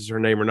remember if this is her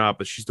name or not,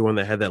 but she's the one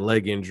that had that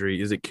leg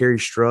injury. Is it Carrie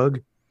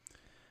Strug?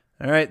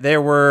 All right, there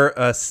were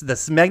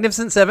the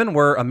Magnificent Seven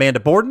were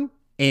Amanda Borden,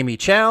 Amy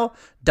Chow,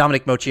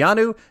 Dominic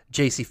Moceanu,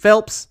 J.C.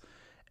 Phelps,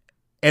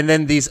 and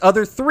then these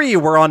other 3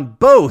 were on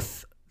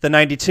both the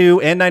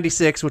 92 and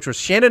 96, which was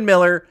Shannon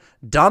Miller,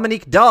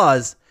 Dominique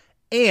Dawes,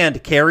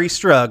 and Carrie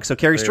Strug. So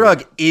Carrie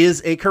Strug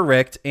is a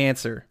correct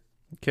answer.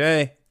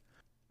 Okay.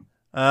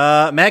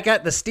 Matt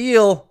got the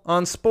steal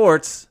on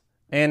sports.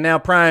 And now,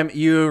 Prime,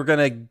 you're going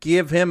to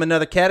give him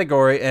another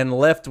category. And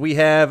left we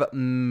have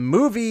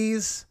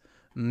movies,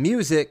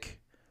 music,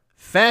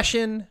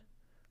 fashion,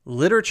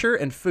 literature,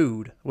 and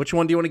food. Which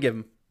one do you want to give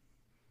him?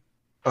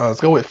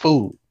 Let's go with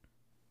food.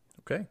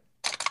 Okay.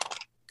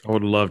 I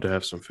would love to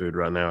have some food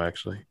right now,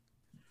 actually.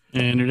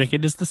 And your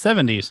decade is the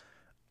 70s.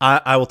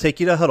 I will take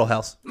you to Huddle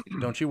House.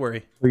 Don't you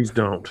worry. Please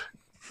don't.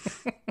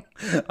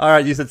 All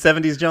right. You said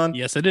 70s, John?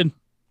 Yes, I did.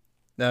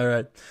 All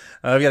right.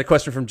 We've got a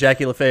question from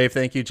Jackie LaFave.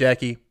 Thank you,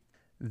 Jackie.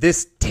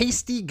 This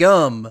tasty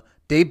gum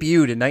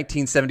debuted in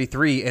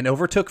 1973 and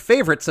overtook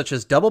favorites such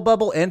as Double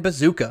Bubble and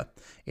Bazooka.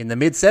 In the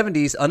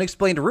mid-70s,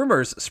 unexplained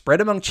rumors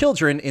spread among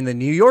children in the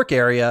New York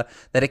area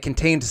that it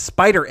contained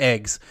spider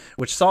eggs,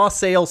 which saw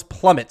sales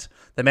plummet.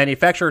 The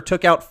manufacturer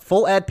took out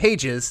full ad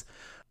pages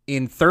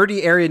in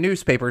 30 area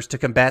newspapers to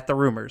combat the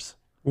rumors.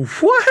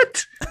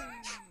 What?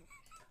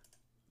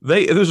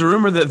 There's a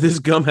rumor that this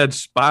gum had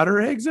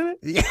spider eggs in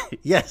it?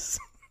 Yes.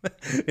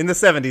 In the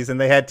 70s, and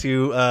they had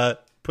to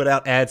put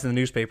out ads in the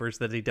newspapers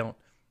that they don't.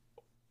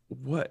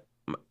 What?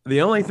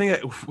 The only thing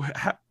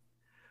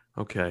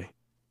okay.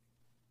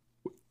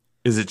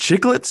 Is it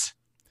Chiclets?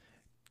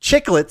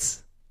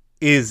 Chiclets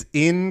is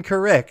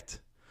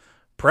incorrect.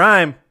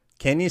 Prime,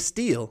 can you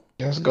steal?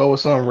 Let's go with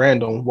some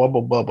random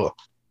Wubba Bubba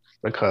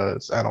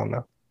because I don't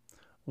know.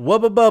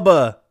 Wubba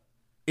Bubba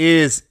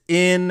is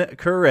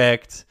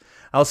incorrect.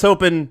 I was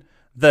hoping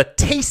the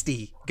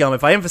tasty gum,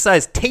 if I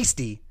emphasize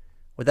tasty,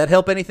 would that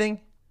help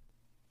anything?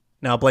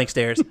 No, blank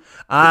stares.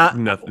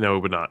 No,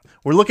 but not.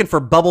 We're looking for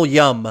Bubble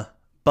Yum.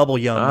 Bubble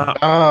Yum.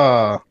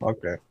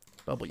 Okay.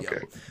 Bubble Yum.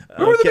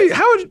 Okay.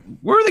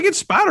 Where would they get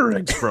spider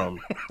eggs from?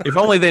 If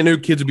only they knew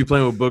kids would be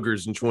playing with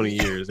boogers in 20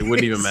 years. It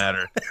wouldn't even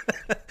matter.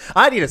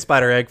 I'd eat a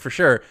spider egg for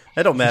sure.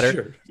 That don't matter.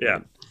 Sure. Yeah.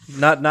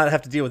 Not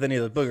have to deal with any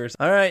of the boogers.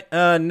 All right.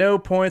 No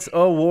points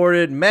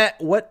awarded. Matt,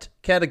 what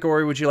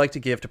category would you like to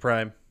give to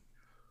Prime?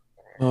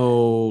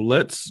 Oh,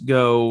 let's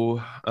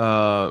go.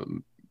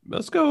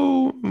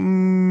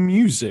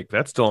 Music.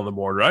 That's still on the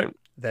board, right?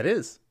 That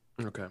is.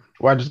 Okay.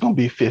 We're just gonna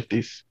be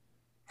 50s.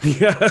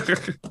 Yeah.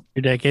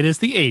 Your decade is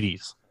the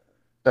 80s.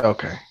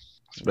 Okay.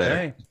 It's better.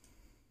 Okay.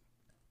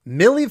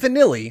 Milli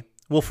Vanilli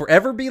will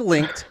forever be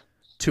linked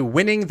to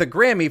winning the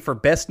Grammy for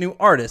Best New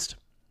Artist,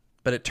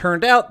 but it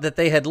turned out that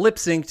they had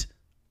lip-synced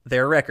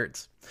their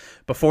records.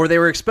 Before they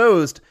were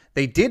exposed,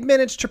 they did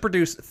manage to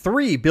produce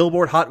 3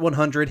 Billboard Hot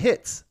 100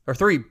 hits, or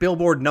 3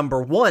 Billboard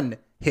 #1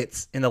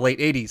 hits in the late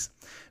 80s.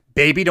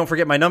 Baby, Don't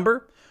Forget My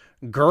Number,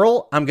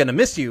 Girl, I'm Gonna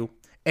Miss You,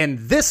 and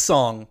this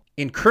song,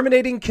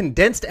 Incriminating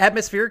Condensed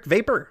Atmospheric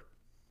Vapor.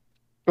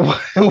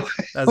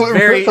 That's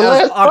very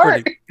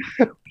awkward.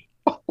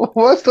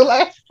 What's the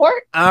last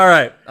part? All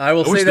right, I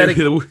will say that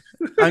again.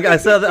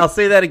 I'll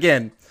say that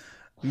again.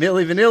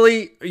 Milli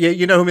Vanilli,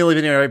 you know who Milli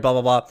Vanilli, right?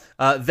 Blah, blah,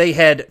 blah. They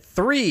had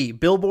 3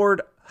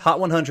 Billboard Hot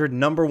 100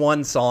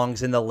 #1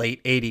 songs in the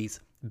late 80s.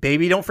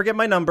 Baby, Don't Forget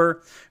My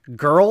Number,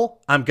 Girl,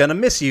 I'm Gonna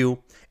Miss You,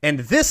 and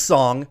this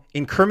song,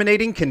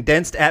 Incriminating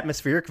Condensed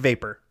Atmospheric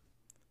Vapor.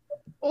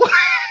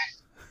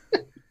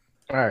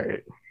 All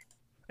right.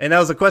 And that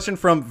was a question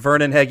from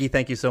Vernon Heggie.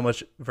 Thank you so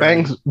much,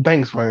 Vernon.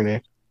 Thanks,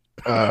 Vernon.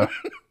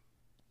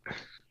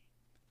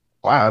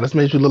 Wow, this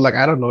makes you look like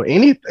I don't know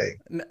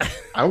anything.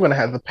 I'm going to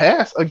have to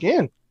pass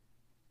again.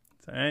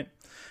 All right.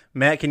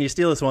 Matt, can you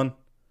steal this one?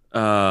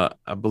 I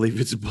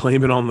believe it's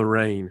Blame It on the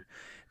Rain.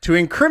 To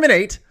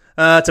incriminate,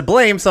 to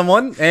blame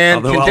someone,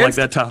 and although I like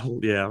that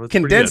title. Yeah. That's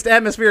condensed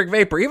atmospheric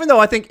vapor. Even though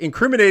I think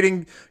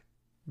incriminating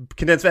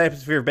condensed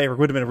atmospheric vapor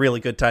would have been a really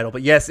good title.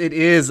 But yes, it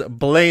is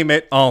Blame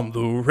It on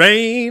the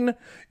Rain.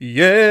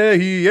 Yeah,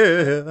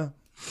 yeah.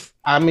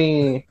 I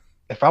mean,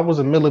 if I was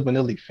a Milli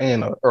Vanilli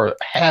fan or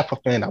half a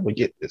fan, I would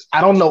get this.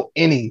 I don't know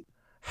any.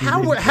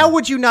 How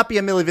would you not be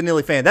a Milli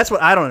Vanilli fan? That's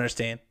what I don't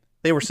understand.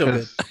 They were so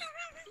good.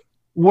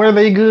 Were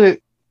they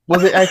good?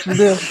 Was it actually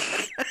them?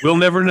 We'll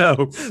never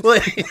know.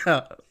 Well,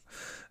 yeah.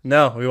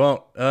 No, we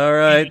won't. All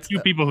right. The 2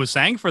 people who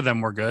sang for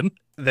them were good.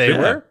 They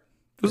were.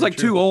 It was like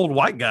 2 old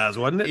white guys,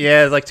 wasn't it?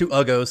 Yeah, it was like 2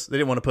 uggos. They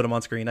didn't want to put them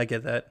on screen. I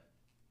get that.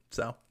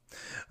 So,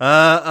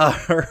 all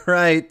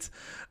right.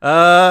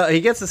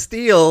 He gets a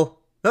steal.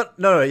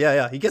 No,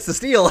 yeah. He gets a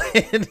steal,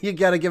 and you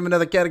got to give him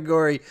another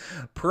category.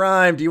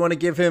 Prime, do you want to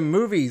give him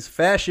movies,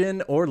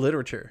 fashion, or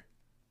literature?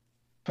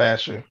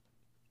 Fashion.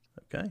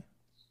 Okay.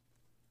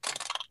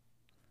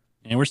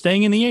 And we're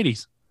staying in the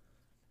 80s.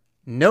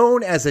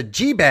 Known as a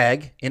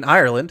G-bag in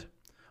Ireland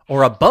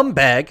or a bum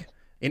bag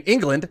in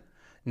England,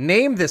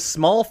 name this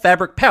small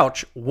fabric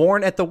pouch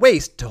worn at the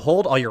waist to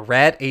hold all your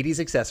rad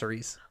 80s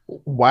accessories.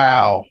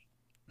 Wow.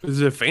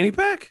 Is it a fanny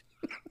pack?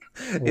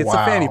 It's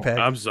a fanny pack.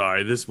 I'm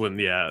sorry. This one,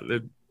 yeah.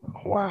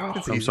 Wow.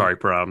 I'm sorry,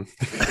 Prom.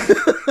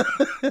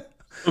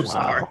 I'm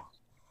sorry.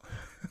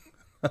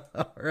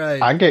 All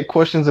right. I get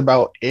questions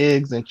about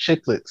eggs and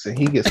chiclets, and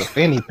he gets a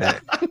fanny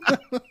pack.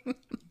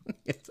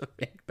 It's a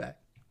fanny pack.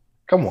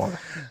 Come on.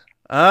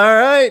 All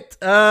right.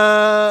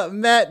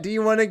 Matt, do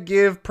you want to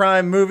give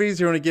Prime movies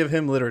or you want to give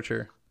him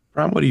literature?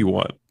 Prime, what do you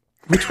want?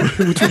 Which one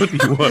do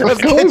you want?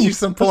 Let's get you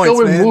some points, go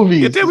with man.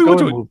 movies. Yeah, tell me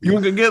Let's which go one. with You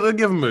movies. want to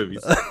give him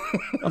movies?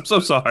 I'm so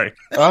sorry.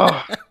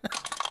 Oh,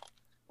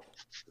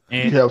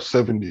 you And have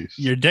 70s.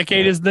 your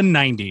decade is the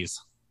 90s.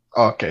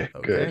 Okay,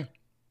 Okay.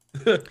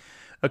 good.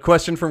 A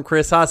question from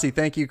Chris Hasse.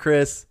 Thank you,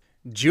 Chris.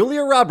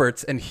 Julia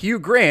Roberts and Hugh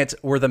Grant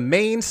were the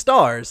main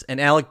stars,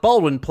 and Alec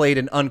Baldwin played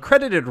an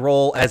uncredited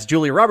role as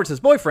Julia Roberts'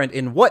 boyfriend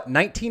in what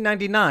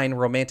 1999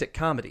 romantic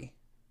comedy?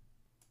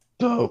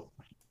 So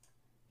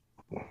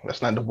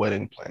that's not The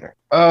Wedding Planner.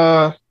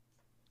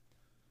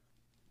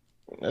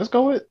 Let's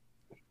go with.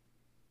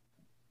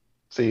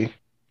 See,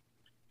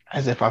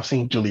 as if I've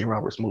seen Julia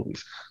Roberts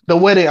movies. The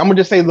Wedding. I'm gonna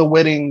just say The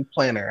Wedding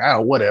Planner. I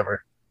don't.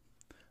 Whatever.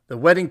 The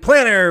Wedding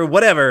Planner,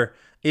 whatever,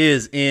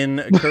 is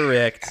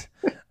incorrect.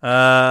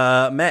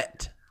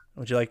 Matt,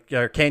 would you like,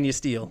 or can you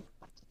steal?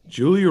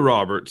 Julia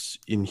Roberts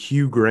in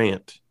Hugh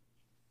Grant.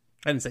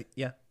 I didn't say,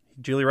 yeah.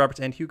 Julia Roberts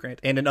and Hugh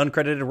Grant, and an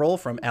uncredited role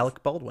from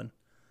Alec Baldwin.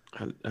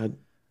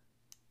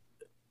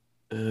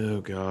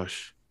 Oh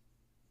gosh,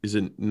 is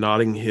it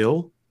Notting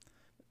Hill?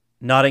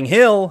 Notting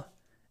Hill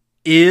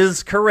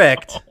is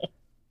correct.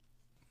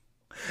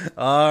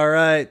 All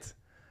right.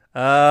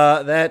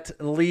 That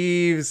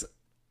leaves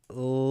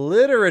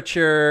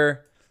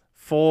literature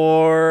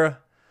for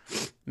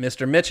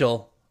Mr.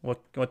 Mitchell.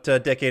 What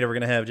decade are we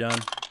going to have, John?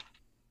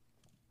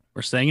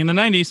 We're staying in the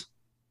 90s.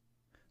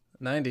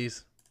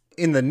 90s.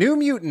 In The New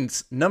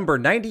Mutants, number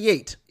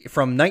 98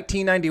 from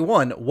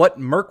 1991, what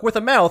Merc with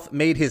a Mouth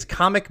made his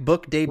comic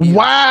book debut?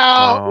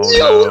 Wow!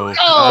 Oh,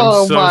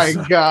 no. I'm so my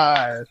sorry.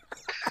 God!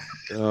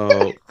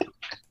 Oh,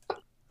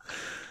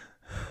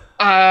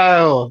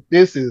 Oh,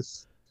 this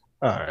is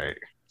all right.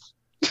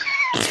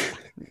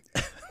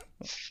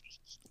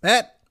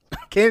 Matt,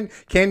 can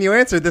you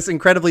answer this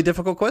incredibly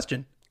difficult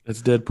question?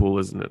 It's Deadpool,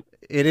 isn't it?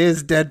 It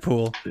is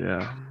Deadpool.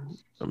 Yeah.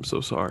 I'm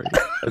so sorry.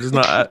 I just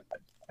not.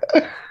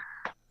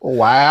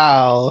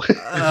 Wow.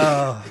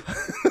 Oh.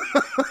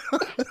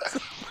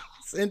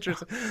 It's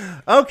interesting.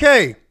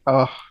 Okay.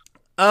 Oh,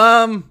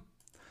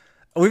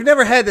 We've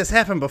never had this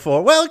happen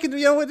before. Well, you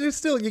know what?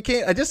 Still, you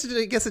can't. I guess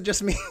it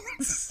just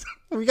means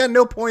we got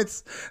no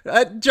points.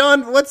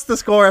 John, what's the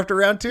score after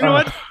round 2? You know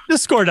what? The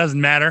score doesn't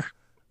matter.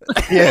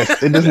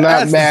 yes, it does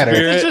not matter.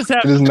 Let's just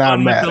have It does not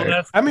fun with the matter.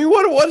 last- I mean,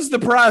 what is the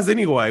prize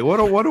anyway? What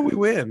do we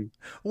win?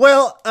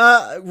 Well,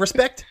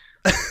 respect.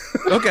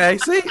 Okay,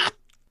 see,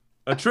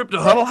 a trip to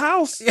Huddle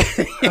House.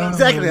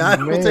 Exactly. I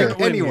will man. take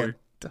anyone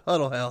to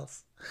Huddle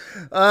House.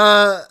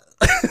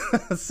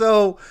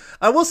 So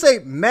I will say,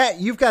 Matt,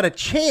 you've got a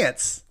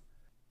chance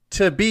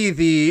to be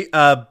the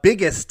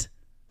biggest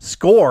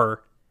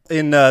score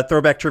in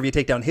Throwback Trivia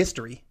Takedown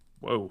history.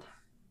 Whoa.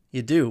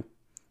 You do.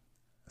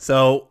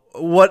 So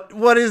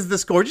what is the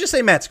score? Did you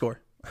say Matt's score?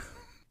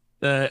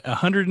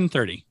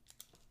 130.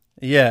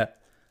 Yeah,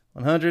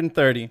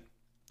 130.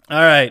 All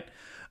right.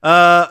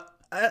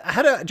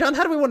 John,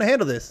 how do we want to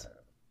handle this?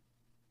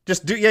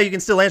 You can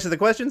still answer the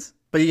questions,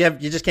 but you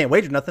just can't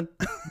wager nothing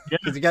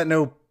because you got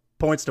no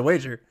points to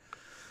wager.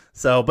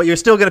 So, but you're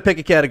still going to pick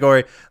a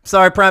category.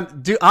 Sorry,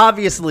 Prime.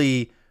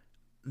 Obviously,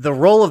 the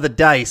roll of the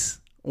dice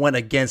went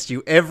against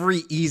you.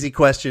 Every easy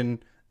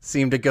question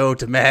seemed to go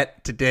to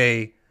Matt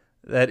today.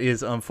 That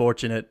is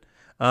unfortunate.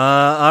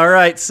 All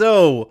right.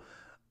 So,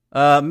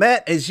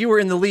 Matt, as you were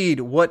in the lead,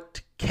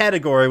 what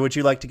category would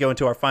you like to go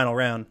into our final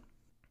round?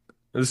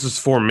 This is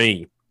for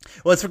me.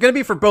 Well, it's going to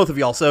be for both of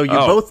y'all. So you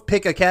Oh. both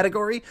pick a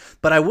category,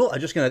 but I'm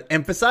just going to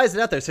emphasize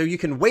it out there so you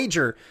can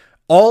wager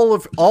all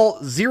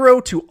 0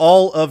 to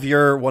all of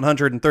your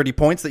 130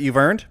 points that you've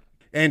earned.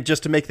 And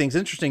just to make things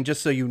interesting,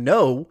 just so you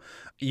know,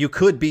 you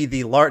could be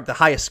the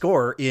highest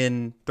scorer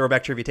in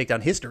Throwback Trivia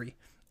Takedown history.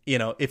 You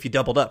know, if you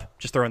doubled up,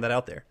 just throwing that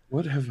out there.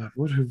 What have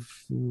One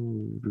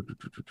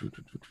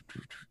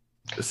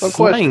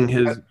slang question.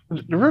 his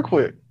Real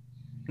quick.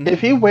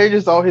 If he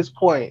wagers all his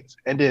points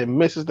and then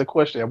misses the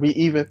question, are we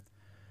even?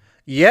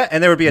 Yeah,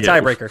 and there would be a Yeah.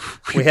 tiebreaker.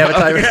 We have a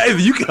tiebreaker.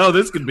 Okay, you can,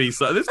 this could be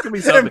something.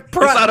 And It's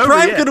not over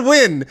Prime yet. could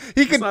win.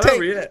 He could not take.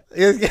 over yet.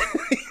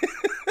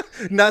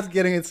 Not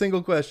getting a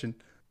single question.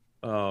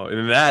 Oh,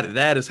 and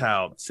that is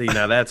how. See,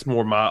 now that's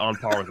more on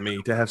par with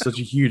me to have such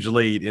a huge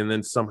lead and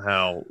then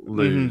somehow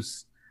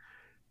lose.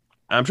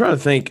 I'm trying to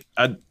think.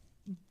 I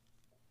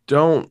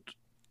don't.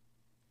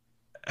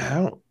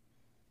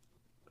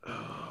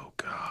 Oh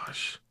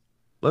gosh.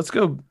 Let's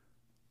go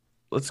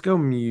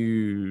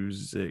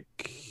music.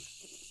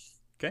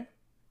 Okay.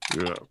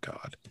 Oh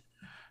God,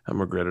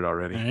 I'm regret it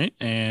already. All right.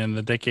 And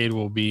the decade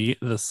will be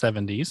the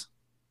 70s.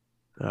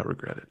 I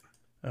regret it.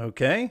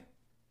 Okay.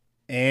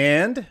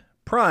 And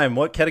Prime,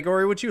 what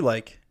category would you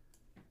like?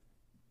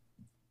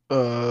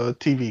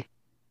 TV.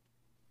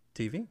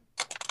 TV.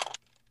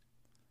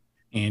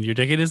 And your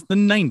decade is the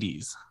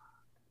 90s.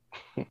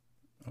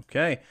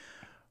 Okay.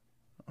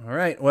 All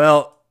right.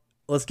 Well,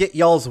 let's get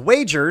y'all's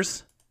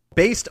wagers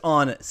based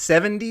on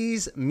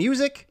 70s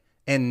music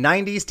and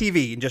 90s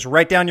TV. And just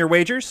write down your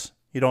wagers.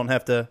 You don't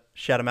have to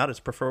shout them out. It's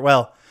prefer.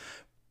 Well,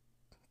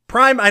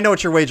 Prime, I know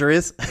what your wager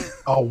is.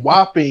 A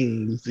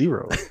whopping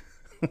 0.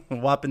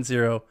 Whopping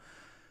 0.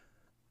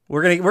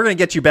 We're gonna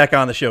get you back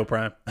on the show,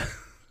 Prime.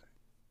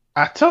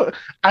 I told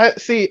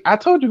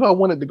you who I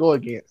wanted to go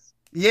against.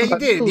 Yeah, you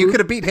did. You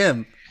could have beat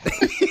him.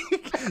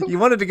 You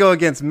wanted to go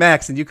against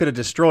Max, and you could have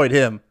destroyed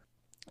him.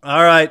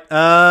 All right,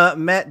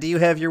 Matt, do you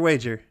have your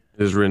wager?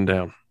 It is written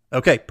down.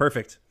 Okay,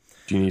 perfect.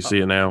 Do you need to see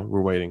it now?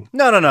 We're waiting.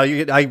 No.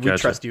 We Gotcha.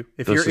 trust you.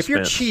 If The you're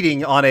suspense.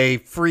 cheating on a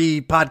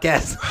free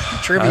podcast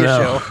I trivia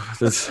know.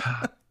 show.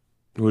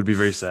 It would be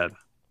very sad.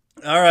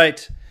 All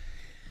right,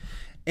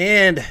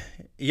 and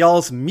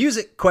y'all's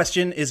music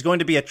question is going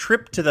to be a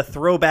trip to the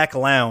Throwback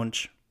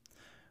Lounge.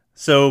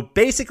 So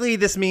basically,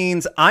 this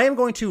means I am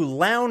going to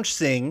lounge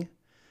sing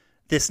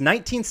this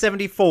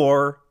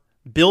 1974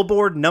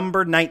 Billboard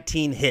number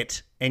 19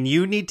 hit, and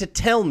you need to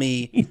tell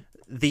me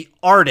the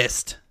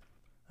artist.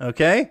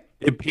 Okay?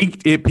 It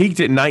peaked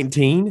at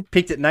 19.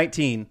 Peaked at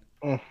 19.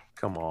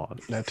 Come on.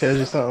 That tells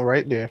you something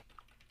right there.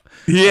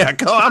 Yeah,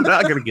 come on. I'm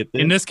not gonna get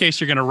this. In this case,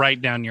 you're going to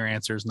write down your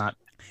answers, not.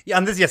 Yeah,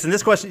 in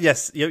this question,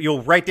 yes,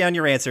 you'll write down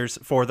your answers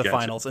for the Gotcha.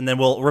 finals, and then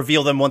we'll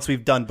reveal them once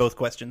we've done both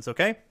questions,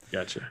 okay?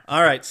 Gotcha.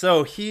 All right,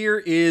 so here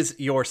is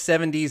your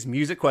 70s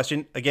music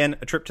question. Again,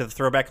 a trip to the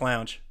Throwback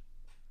Lounge.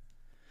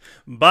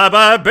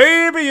 Bye-bye,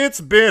 baby,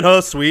 it's been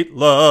a sweet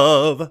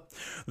love.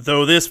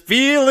 Though this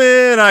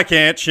feeling I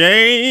can't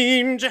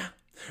change.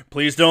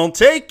 Please don't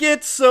take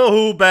it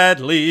so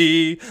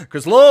badly,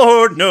 'cause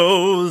Lord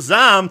knows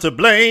I'm to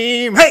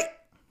blame. Hey!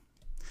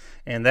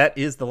 And that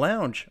is the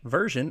lounge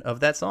version of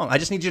that song. I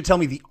just need you to tell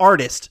me the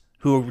artist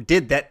who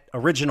did that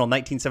original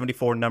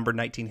 1974 number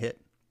 19 hit.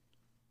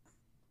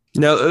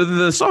 Now,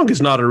 the song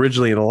is not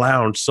originally a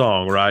lounge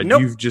song, right?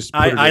 Nope. You've just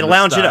put I in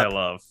lounge the it up. style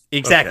of.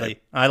 Exactly.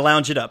 Okay. I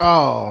lounge it up.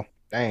 Oh,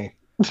 dang.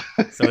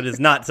 So it is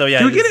not. So yeah.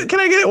 Can we get it? Can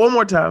I get it one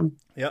more time?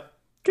 Yep.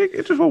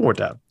 Just one more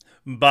time.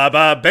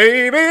 Bye-bye,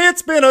 baby,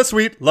 it's been a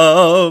sweet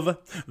love,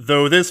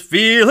 though this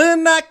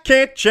feeling I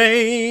can't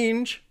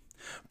change.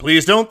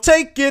 Please don't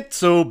take it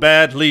so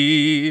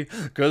badly,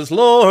 'cause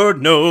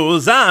Lord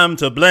knows I'm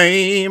to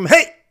blame.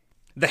 Hey!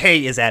 The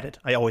hey is added.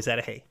 I always add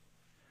a hey.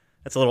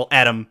 That's a little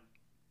Adam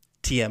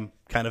TM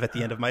kind of at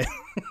the end of my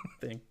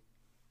thing.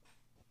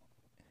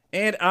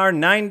 And our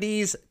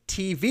 90s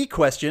TV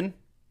question.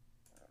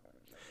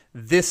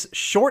 This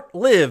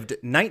short-lived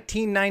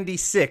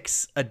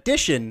 1996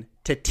 addition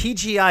to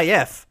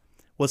TGIF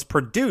was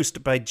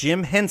produced by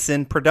Jim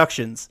Henson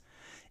Productions.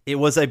 It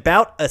was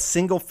about a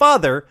single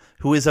father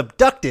who is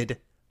abducted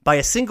by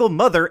a single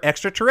mother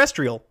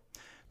extraterrestrial.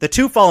 The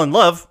two fall in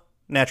love,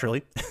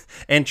 naturally,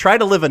 and try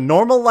to live a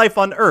normal life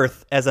on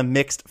Earth as a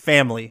mixed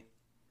family.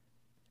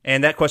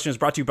 And that question is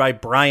brought to you by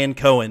Brian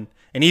Cohen.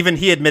 And even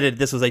he admitted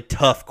this was a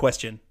tough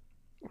question.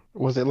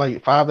 Was it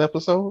like 5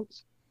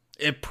 episodes?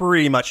 It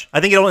pretty much.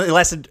 I think it only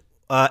lasted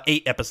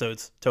 8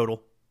 episodes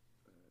total.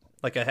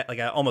 Like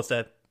almost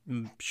a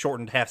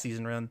shortened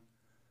half-season run.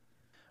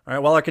 All right,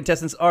 while our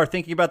contestants are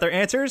thinking about their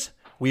answers,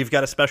 we've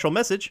got a special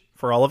message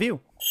for all of you.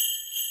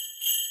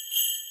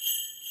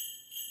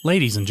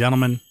 Ladies and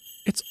gentlemen,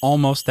 it's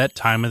almost that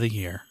time of the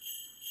year.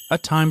 A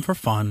time for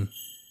fun,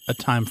 a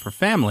time for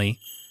family,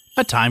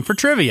 a time for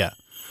trivia.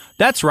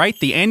 That's right,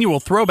 the annual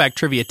Throwback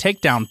Trivia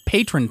Takedown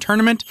Patron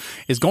Tournament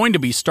is going to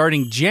be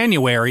starting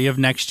January of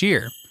next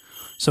year.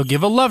 So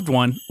give a loved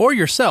one or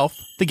yourself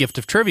the gift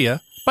of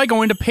trivia by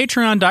going to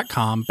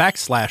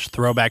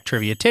patreon.com/Throwback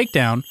Trivia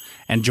Takedown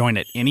and join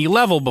at any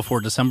level before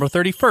December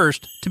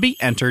 31st to be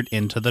entered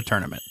into the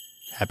tournament.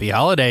 Happy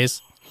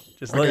holidays.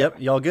 Just yep,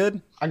 y'all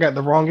good? I got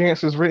the wrong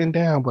answers written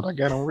down, but I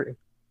got them written.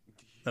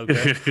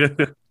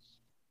 Okay.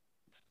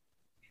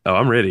 Oh,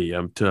 I'm ready.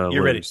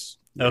 You're ready.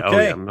 Yeah,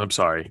 Okay. yeah, I'm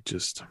sorry.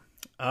 Just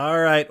All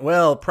right.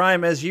 Well,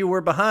 Prime, as you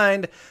were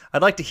behind,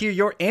 I'd like to hear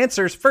your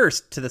answers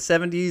first to the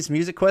 70s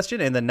music question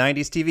and the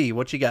 90s TV.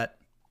 What you got?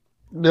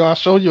 No, I'll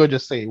show you or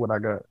just say what I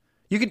got.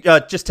 You could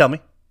just tell me.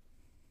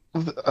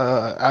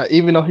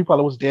 Even though he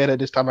probably was dead at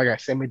this time, I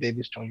got Sammy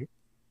Davis Jr.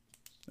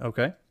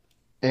 Okay.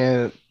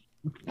 And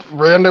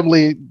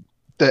randomly,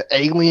 the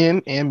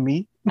Alien and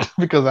Me,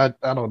 because I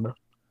don't know.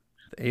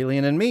 The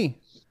Alien and Me.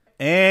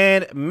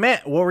 And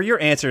Matt, what were your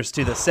answers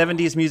to the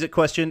 70s music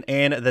question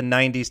and the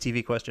 90s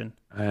TV question?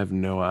 I have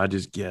I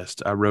just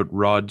guessed. I wrote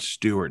Rod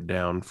Stewart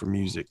down for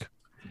music.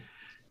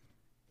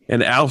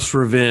 And Alf's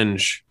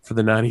Revenge for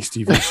the 90s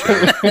TV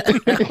show.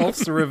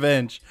 Alf's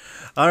Revenge.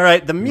 All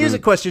right, the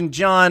music question,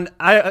 John,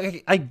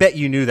 I bet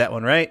you knew that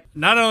one, right?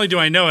 Not only do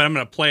I know it, I'm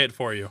going to play it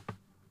for you.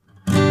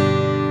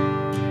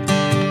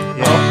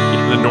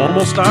 The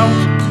normal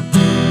style?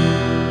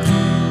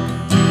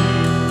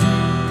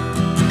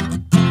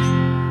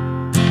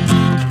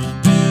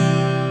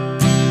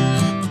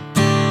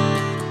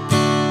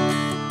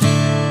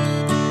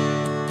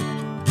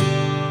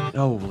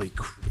 Holy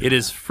crap. It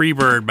is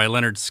Freebird by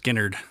Leonard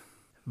Skinnard.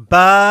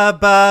 Bye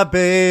bye,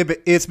 baby,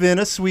 it's been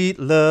a sweet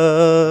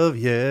love,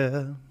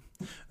 yeah.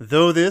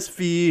 Though this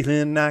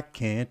feeling I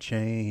can't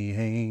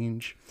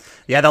change.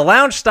 Yeah, the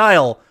lounge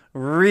style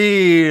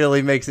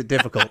really makes it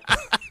difficult.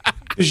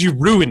 Because you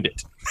ruined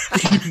it.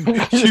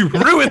 You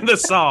ruined the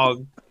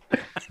song.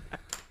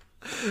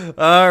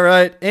 All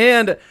right,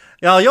 and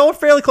y'all were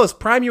fairly close.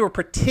 Prime, you were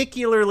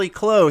particularly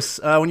close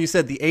when you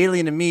said The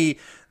Alien and Me.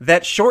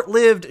 That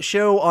short-lived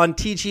show on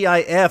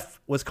TGIF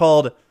was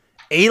called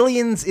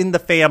Aliens in the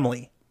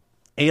Family.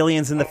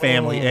 Aliens in the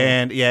Family.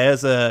 And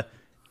yeah,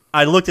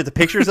 I looked at the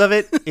pictures of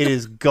it. It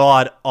is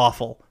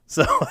god-awful.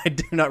 So I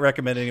do not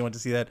recommend anyone to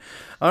see that.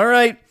 All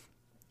right.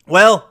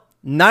 Well,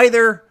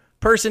 neither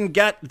person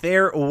got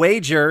their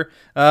wager.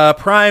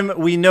 Prime,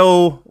 we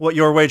know what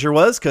your wager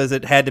was because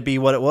it had to be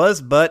what it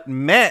was. But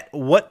Matt,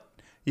 what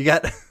you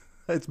got?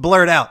 It's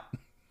blurred out.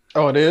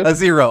 Oh, it is? A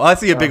 0. I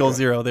see a big old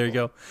 0. There you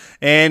go.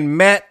 And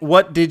Matt,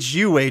 what did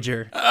you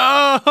wager?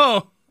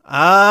 Oh,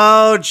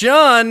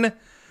 John,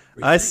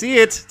 I see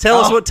it.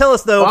 Tell us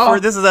though. For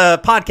this is a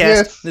podcast.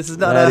 Yes. This is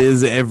not That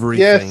is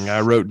everything. Yes.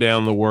 I wrote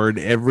down the word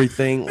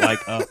everything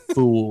like a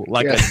fool,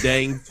 like a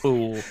dang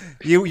fool.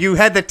 You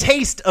had the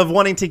taste of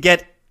wanting to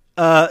get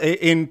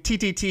in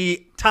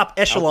TTT top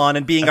echelon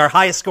and being our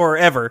highest scorer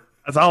ever.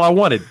 That's all I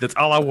wanted. That's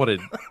all I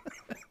wanted.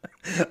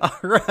 All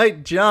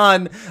right,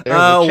 John. There's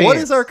a What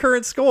chance. is our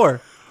current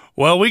score?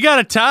 well, we got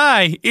a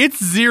tie.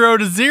 It's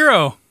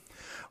 0-0.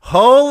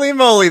 Holy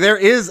moly, there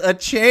is a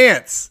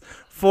chance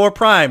for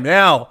Prime.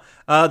 Now,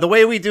 the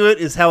way we do it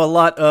is how a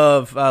lot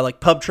of like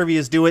pub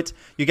trivias do it.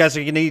 You guys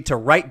are going to need to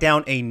write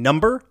down a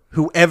number.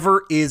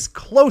 Whoever is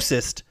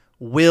closest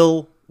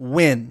will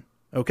win.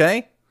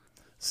 Okay?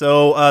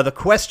 So the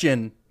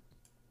question,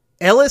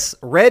 Ellis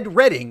Red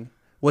Redding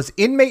was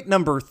inmate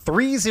number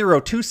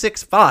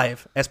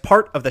 30265 as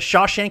part of the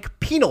Shawshank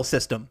penal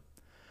system.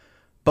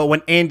 But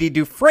when Andy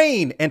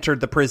Dufresne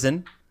entered the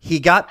prison, he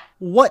got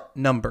what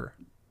number?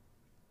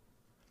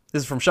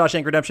 This is from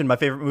Shawshank Redemption, my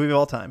favorite movie of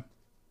all time.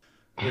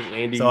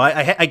 Andy. So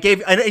I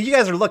gave, and you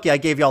guys are lucky I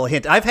gave y'all a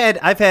hint. I've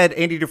had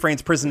Andy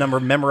Dufresne's prison number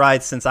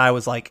memorized since I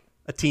was like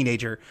a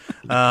teenager,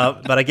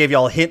 but I gave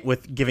y'all a hint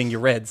with giving you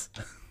Reds.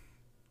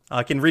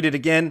 I can read it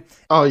again.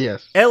 Oh,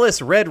 yes.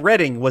 Ellis Red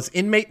Redding was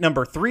inmate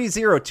number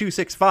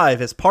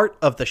 30265 as part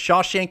of the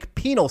Shawshank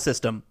penal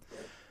system.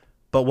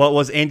 But what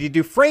was Andy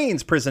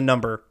Dufresne's prison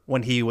number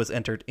when he was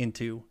entered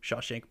into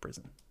Shawshank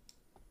prison?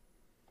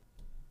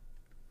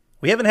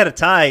 We haven't had a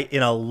tie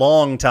in a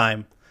long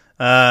time,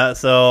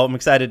 so I'm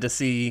excited to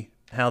see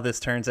how this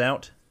turns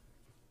out.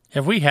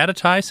 Have we had a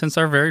tie since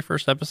our very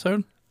first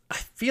episode? I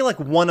feel like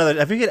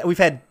we've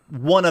had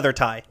one other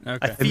tie. Okay.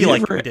 I Have feel you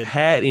like ever we did.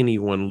 had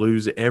anyone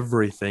lose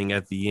everything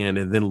at the end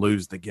and then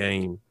lose the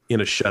game in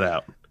a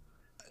shutout?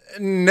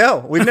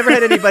 No, we've never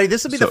had anybody.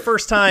 This will be So- the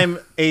first time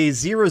a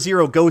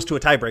 0-0 goes to a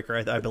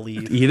tiebreaker, I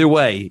believe. Either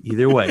way,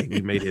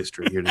 we made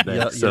history here today.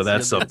 Yeah, so yes, that's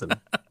yes. something.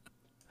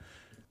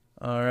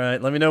 All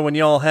right, let me know when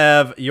y'all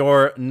have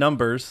your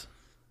numbers.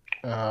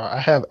 I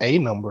have a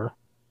number.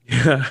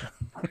 Yeah.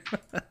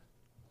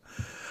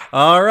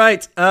 All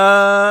right,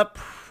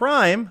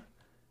 Prime,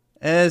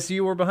 as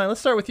you were behind, let's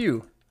start with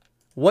you.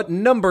 What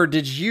number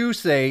did you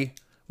say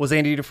was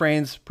Andy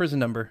Dufresne's prison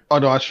number? Oh,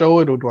 do I show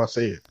it or do I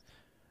say it?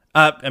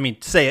 I mean,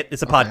 say it.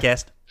 It's a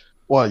podcast.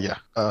 Well, yeah.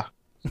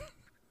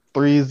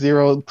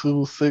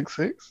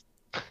 30266.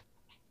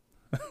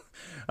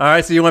 All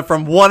right, so you went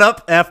from one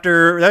up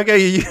after. Okay,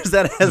 you use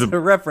that as a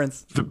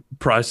reference. The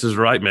Price is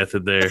Right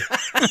method there.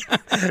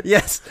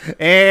 Yes.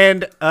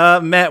 And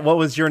Matt, what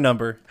was your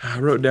number? I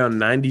wrote down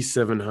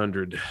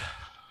 9,700.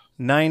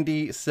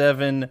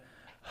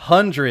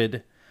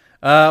 9,700.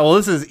 Well,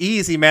 this is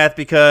easy math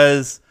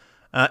because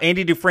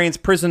Andy Dufresne's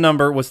prison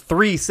number was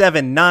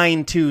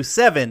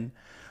 37927.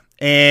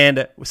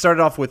 And we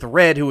started off with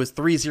Red, who was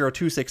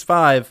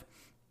 30265.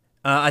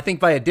 I think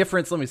by a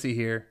difference, let me see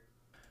here.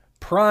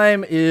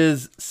 Prime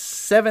is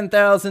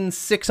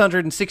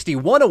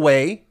 7,661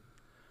 away,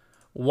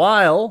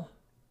 while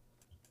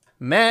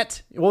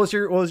Matt, what was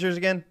yours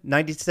again?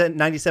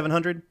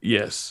 9,700?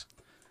 Yes.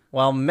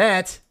 While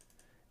Matt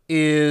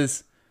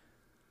is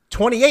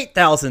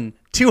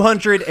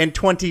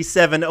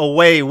 28,227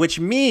 away, which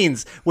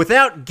means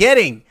without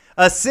getting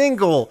a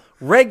single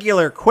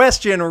regular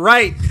question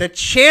right, the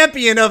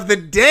champion of the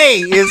day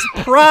is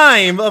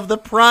Prime of the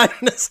Prime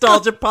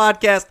Nostalgia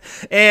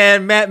Podcast,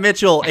 and Matt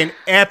Mitchell, an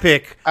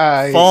epic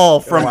fall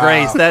from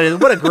grace. That is,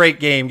 what a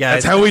great game,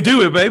 guys. That's how we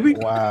do it, baby.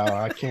 Wow,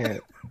 I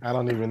can't. I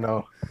don't even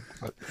know.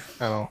 I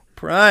don't.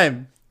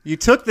 Prime, you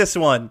took this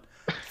one.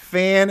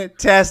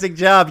 Fantastic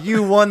job.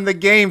 You won the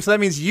game, so that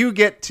means you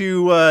get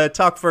to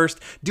talk first.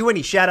 Do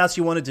any shout-outs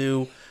you want to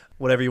do,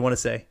 whatever you want to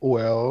say.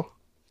 Well,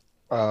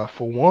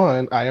 for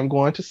one, I am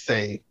going to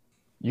say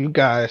you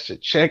guys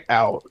should check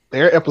out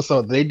their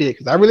episode they did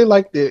because I really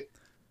liked it,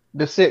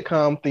 the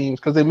sitcom themes,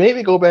 because they made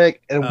me go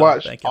back and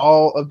watch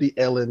all of the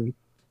Ellen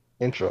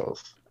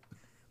intros.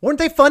 Weren't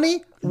they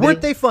funny?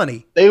 They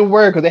funny? They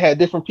were, because they had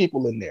different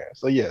people in there.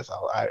 So yes,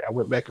 I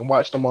went back and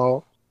watched them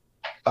all.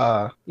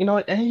 And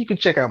you can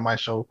check out my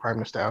show, Prime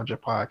Nostalgia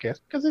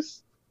Podcast,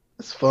 because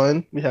it's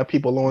fun. We have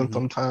people on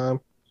sometime.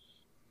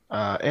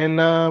 I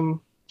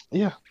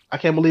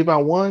can't believe I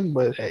won,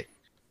 but hey,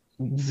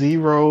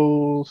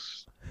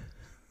 zeros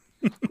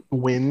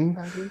win,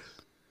 I guess.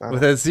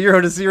 With a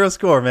 0-0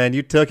 score, man.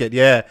 You took it.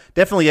 Yeah.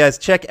 Definitely, guys.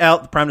 Check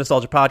out the Prime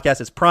Nostalgia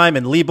Podcast. It's Prime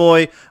and Lee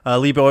Boy.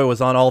 Lee Boy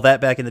was on all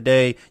that back in the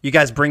day. You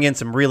guys bring in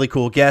some really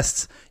cool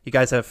guests. You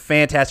guys have a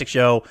fantastic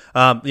show.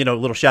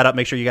 Little shout out.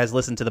 Make sure you guys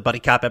listen to the Buddy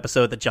Cop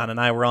episode that John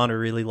and I were on. We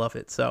really love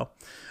it. So,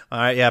 all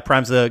right. Yeah.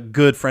 Prime's a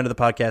good friend of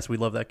the podcast. We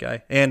love that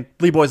guy. And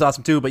Lee Boy's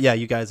awesome too. But yeah,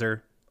 you guys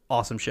are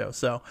awesome show.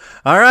 So,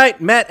 all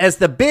right, Matt, as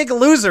the big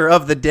loser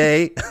of the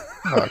day,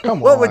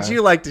 what would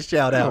you like to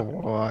shout out?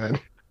 Come on.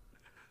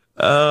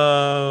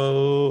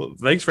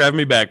 Thanks for having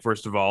me back,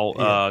 first of all.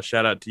 Yeah.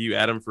 Shout out to you,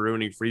 Adam, for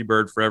ruining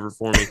Freebird forever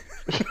for me.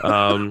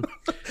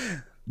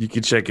 You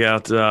can check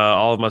out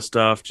all of my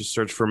stuff. Just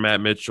search for Matt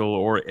Mitchell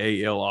or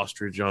A.L.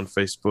 Ostrich on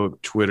Facebook,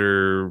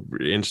 Twitter,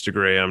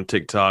 Instagram,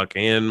 TikTok,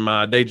 and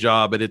my day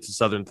job at It's a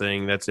Southern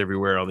Thing. That's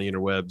everywhere on the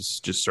interwebs.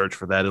 Just search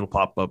for that. It'll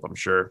pop up, I'm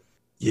sure.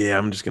 Yeah,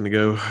 I'm just going to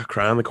go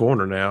cry in the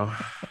corner now.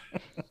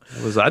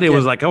 I was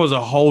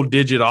a whole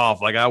digit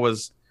off. Like I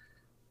was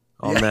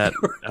on that.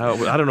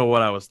 I don't know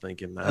what I was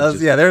thinking.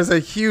 There's a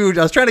huge.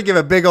 I was trying to give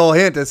a big old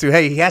hint as to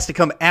he has to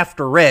come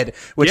after Red,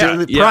 which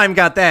Prime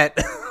got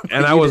that.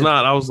 And I was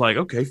not. I was like,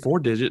 okay, 4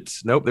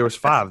 digits. Nope, there was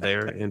 5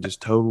 there, and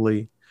just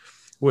totally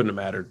wouldn't have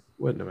mattered.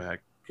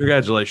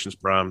 Congratulations,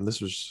 Prime.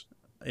 This was.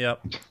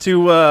 Yep.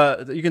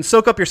 You can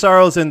soak up your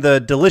sorrows in the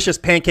delicious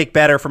pancake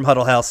batter from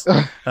Huddle House,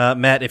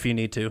 Matt, if you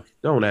need to.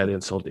 Don't add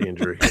insult to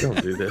injury. Don't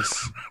do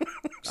this.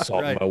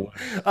 Salt my way.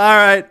 All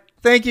right.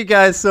 Thank you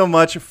guys so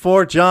much.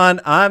 For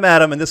John, I'm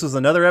Adam, and this was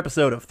another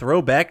episode of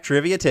Throwback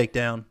Trivia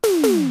Takedown.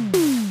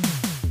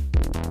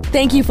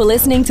 Thank you for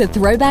listening to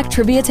Throwback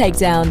Trivia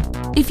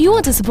Takedown. If you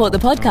want to support the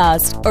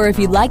podcast, or if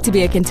you'd like to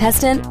be a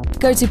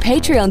contestant, go to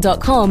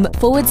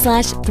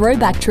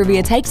patreon.com/Throwback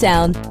Trivia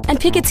Takedown and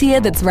pick a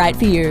tier that's right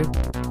for you.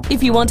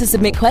 If you want to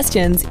submit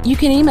questions, you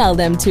can email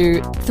them to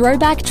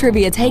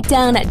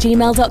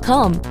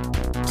throwbacktriviatakedown@gmail.com.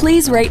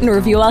 Please rate and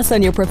review us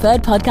on your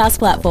preferred podcast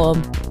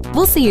platform.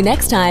 We'll see you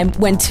next time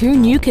when 2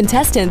 new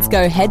contestants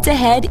go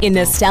head-to-head in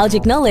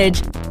nostalgic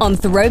knowledge on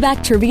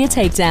Throwback Trivia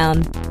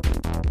Takedown.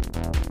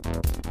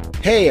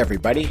 Hey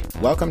everybody,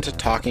 welcome to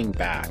Talking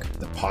Back,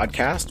 the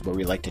podcast where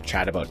we like to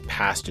chat about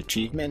past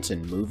achievements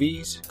in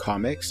movies,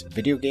 comics,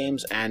 video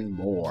games, and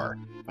more.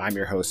 I'm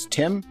your host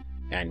Tim,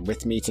 and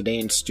with me today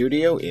in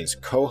studio is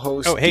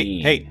co-host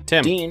Dean. Hey,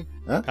 Tim. Dean,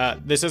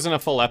 this isn't a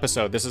full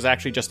episode. This is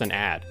actually just an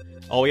ad.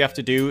 All we have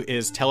to do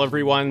is tell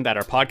everyone that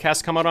our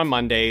podcasts come out on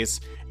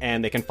Mondays,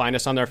 and they can find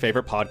us on their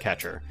favorite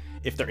podcatcher.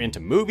 If they're into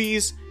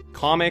movies,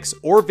 comics,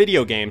 or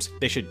video games,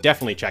 they should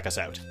definitely check us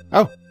out.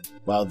 Oh,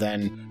 well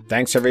then,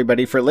 thanks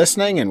everybody for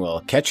listening, and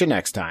we'll catch you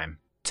next time.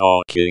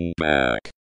 Talking Back.